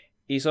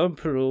 He's on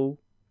parole.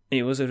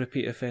 He was a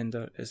repeat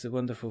offender. It's the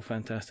wonderful,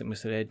 fantastic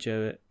Mr. Ed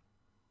Jowett.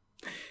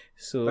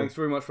 So thanks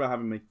very much for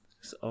having me.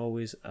 It's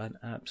always an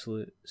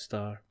absolute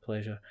star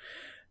pleasure.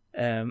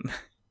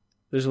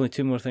 There's only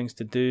 2 more things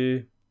to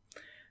do.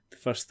 The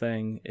first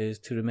thing is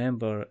to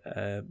remember,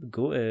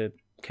 go to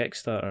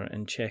Kickstarter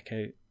and check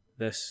out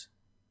this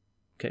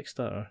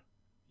Kickstarter.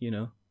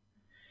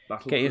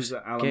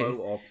 Battlecruiser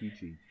Alamo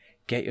RPG.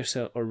 Get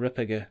yourself a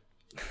Ripiga.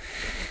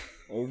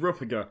 Or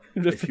Rupiga,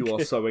 if you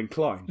are so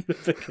inclined.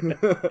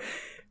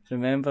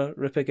 Remember,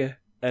 Ripiga.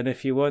 And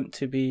if you want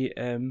to be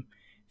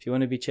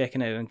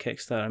checking it out on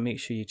Kickstarter, make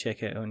sure you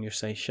check it out on your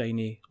site,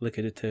 Shiny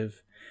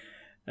Liquidative.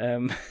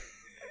 But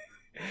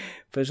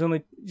it's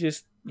only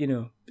just,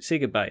 say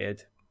goodbye,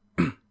 Ed.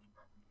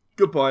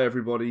 Goodbye,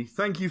 everybody.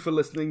 Thank you for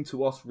listening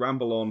to us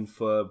ramble on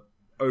for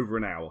over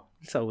an hour.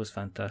 It's always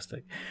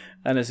fantastic.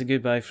 And it's a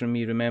goodbye from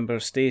me. Remember,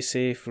 stay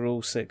safe,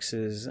 roll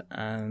 6s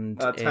and...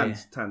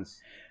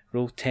 Tens.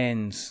 Roll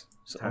 10s.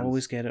 So tens.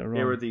 Always get it wrong.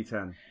 Era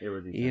D10.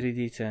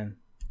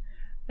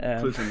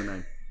 Clues in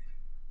the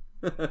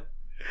name.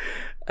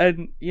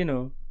 And,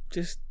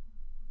 just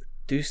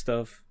do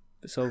stuff.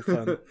 It's all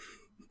fun.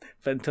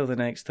 But until the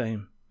next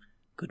time,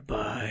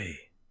 goodbye.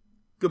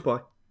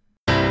 Goodbye.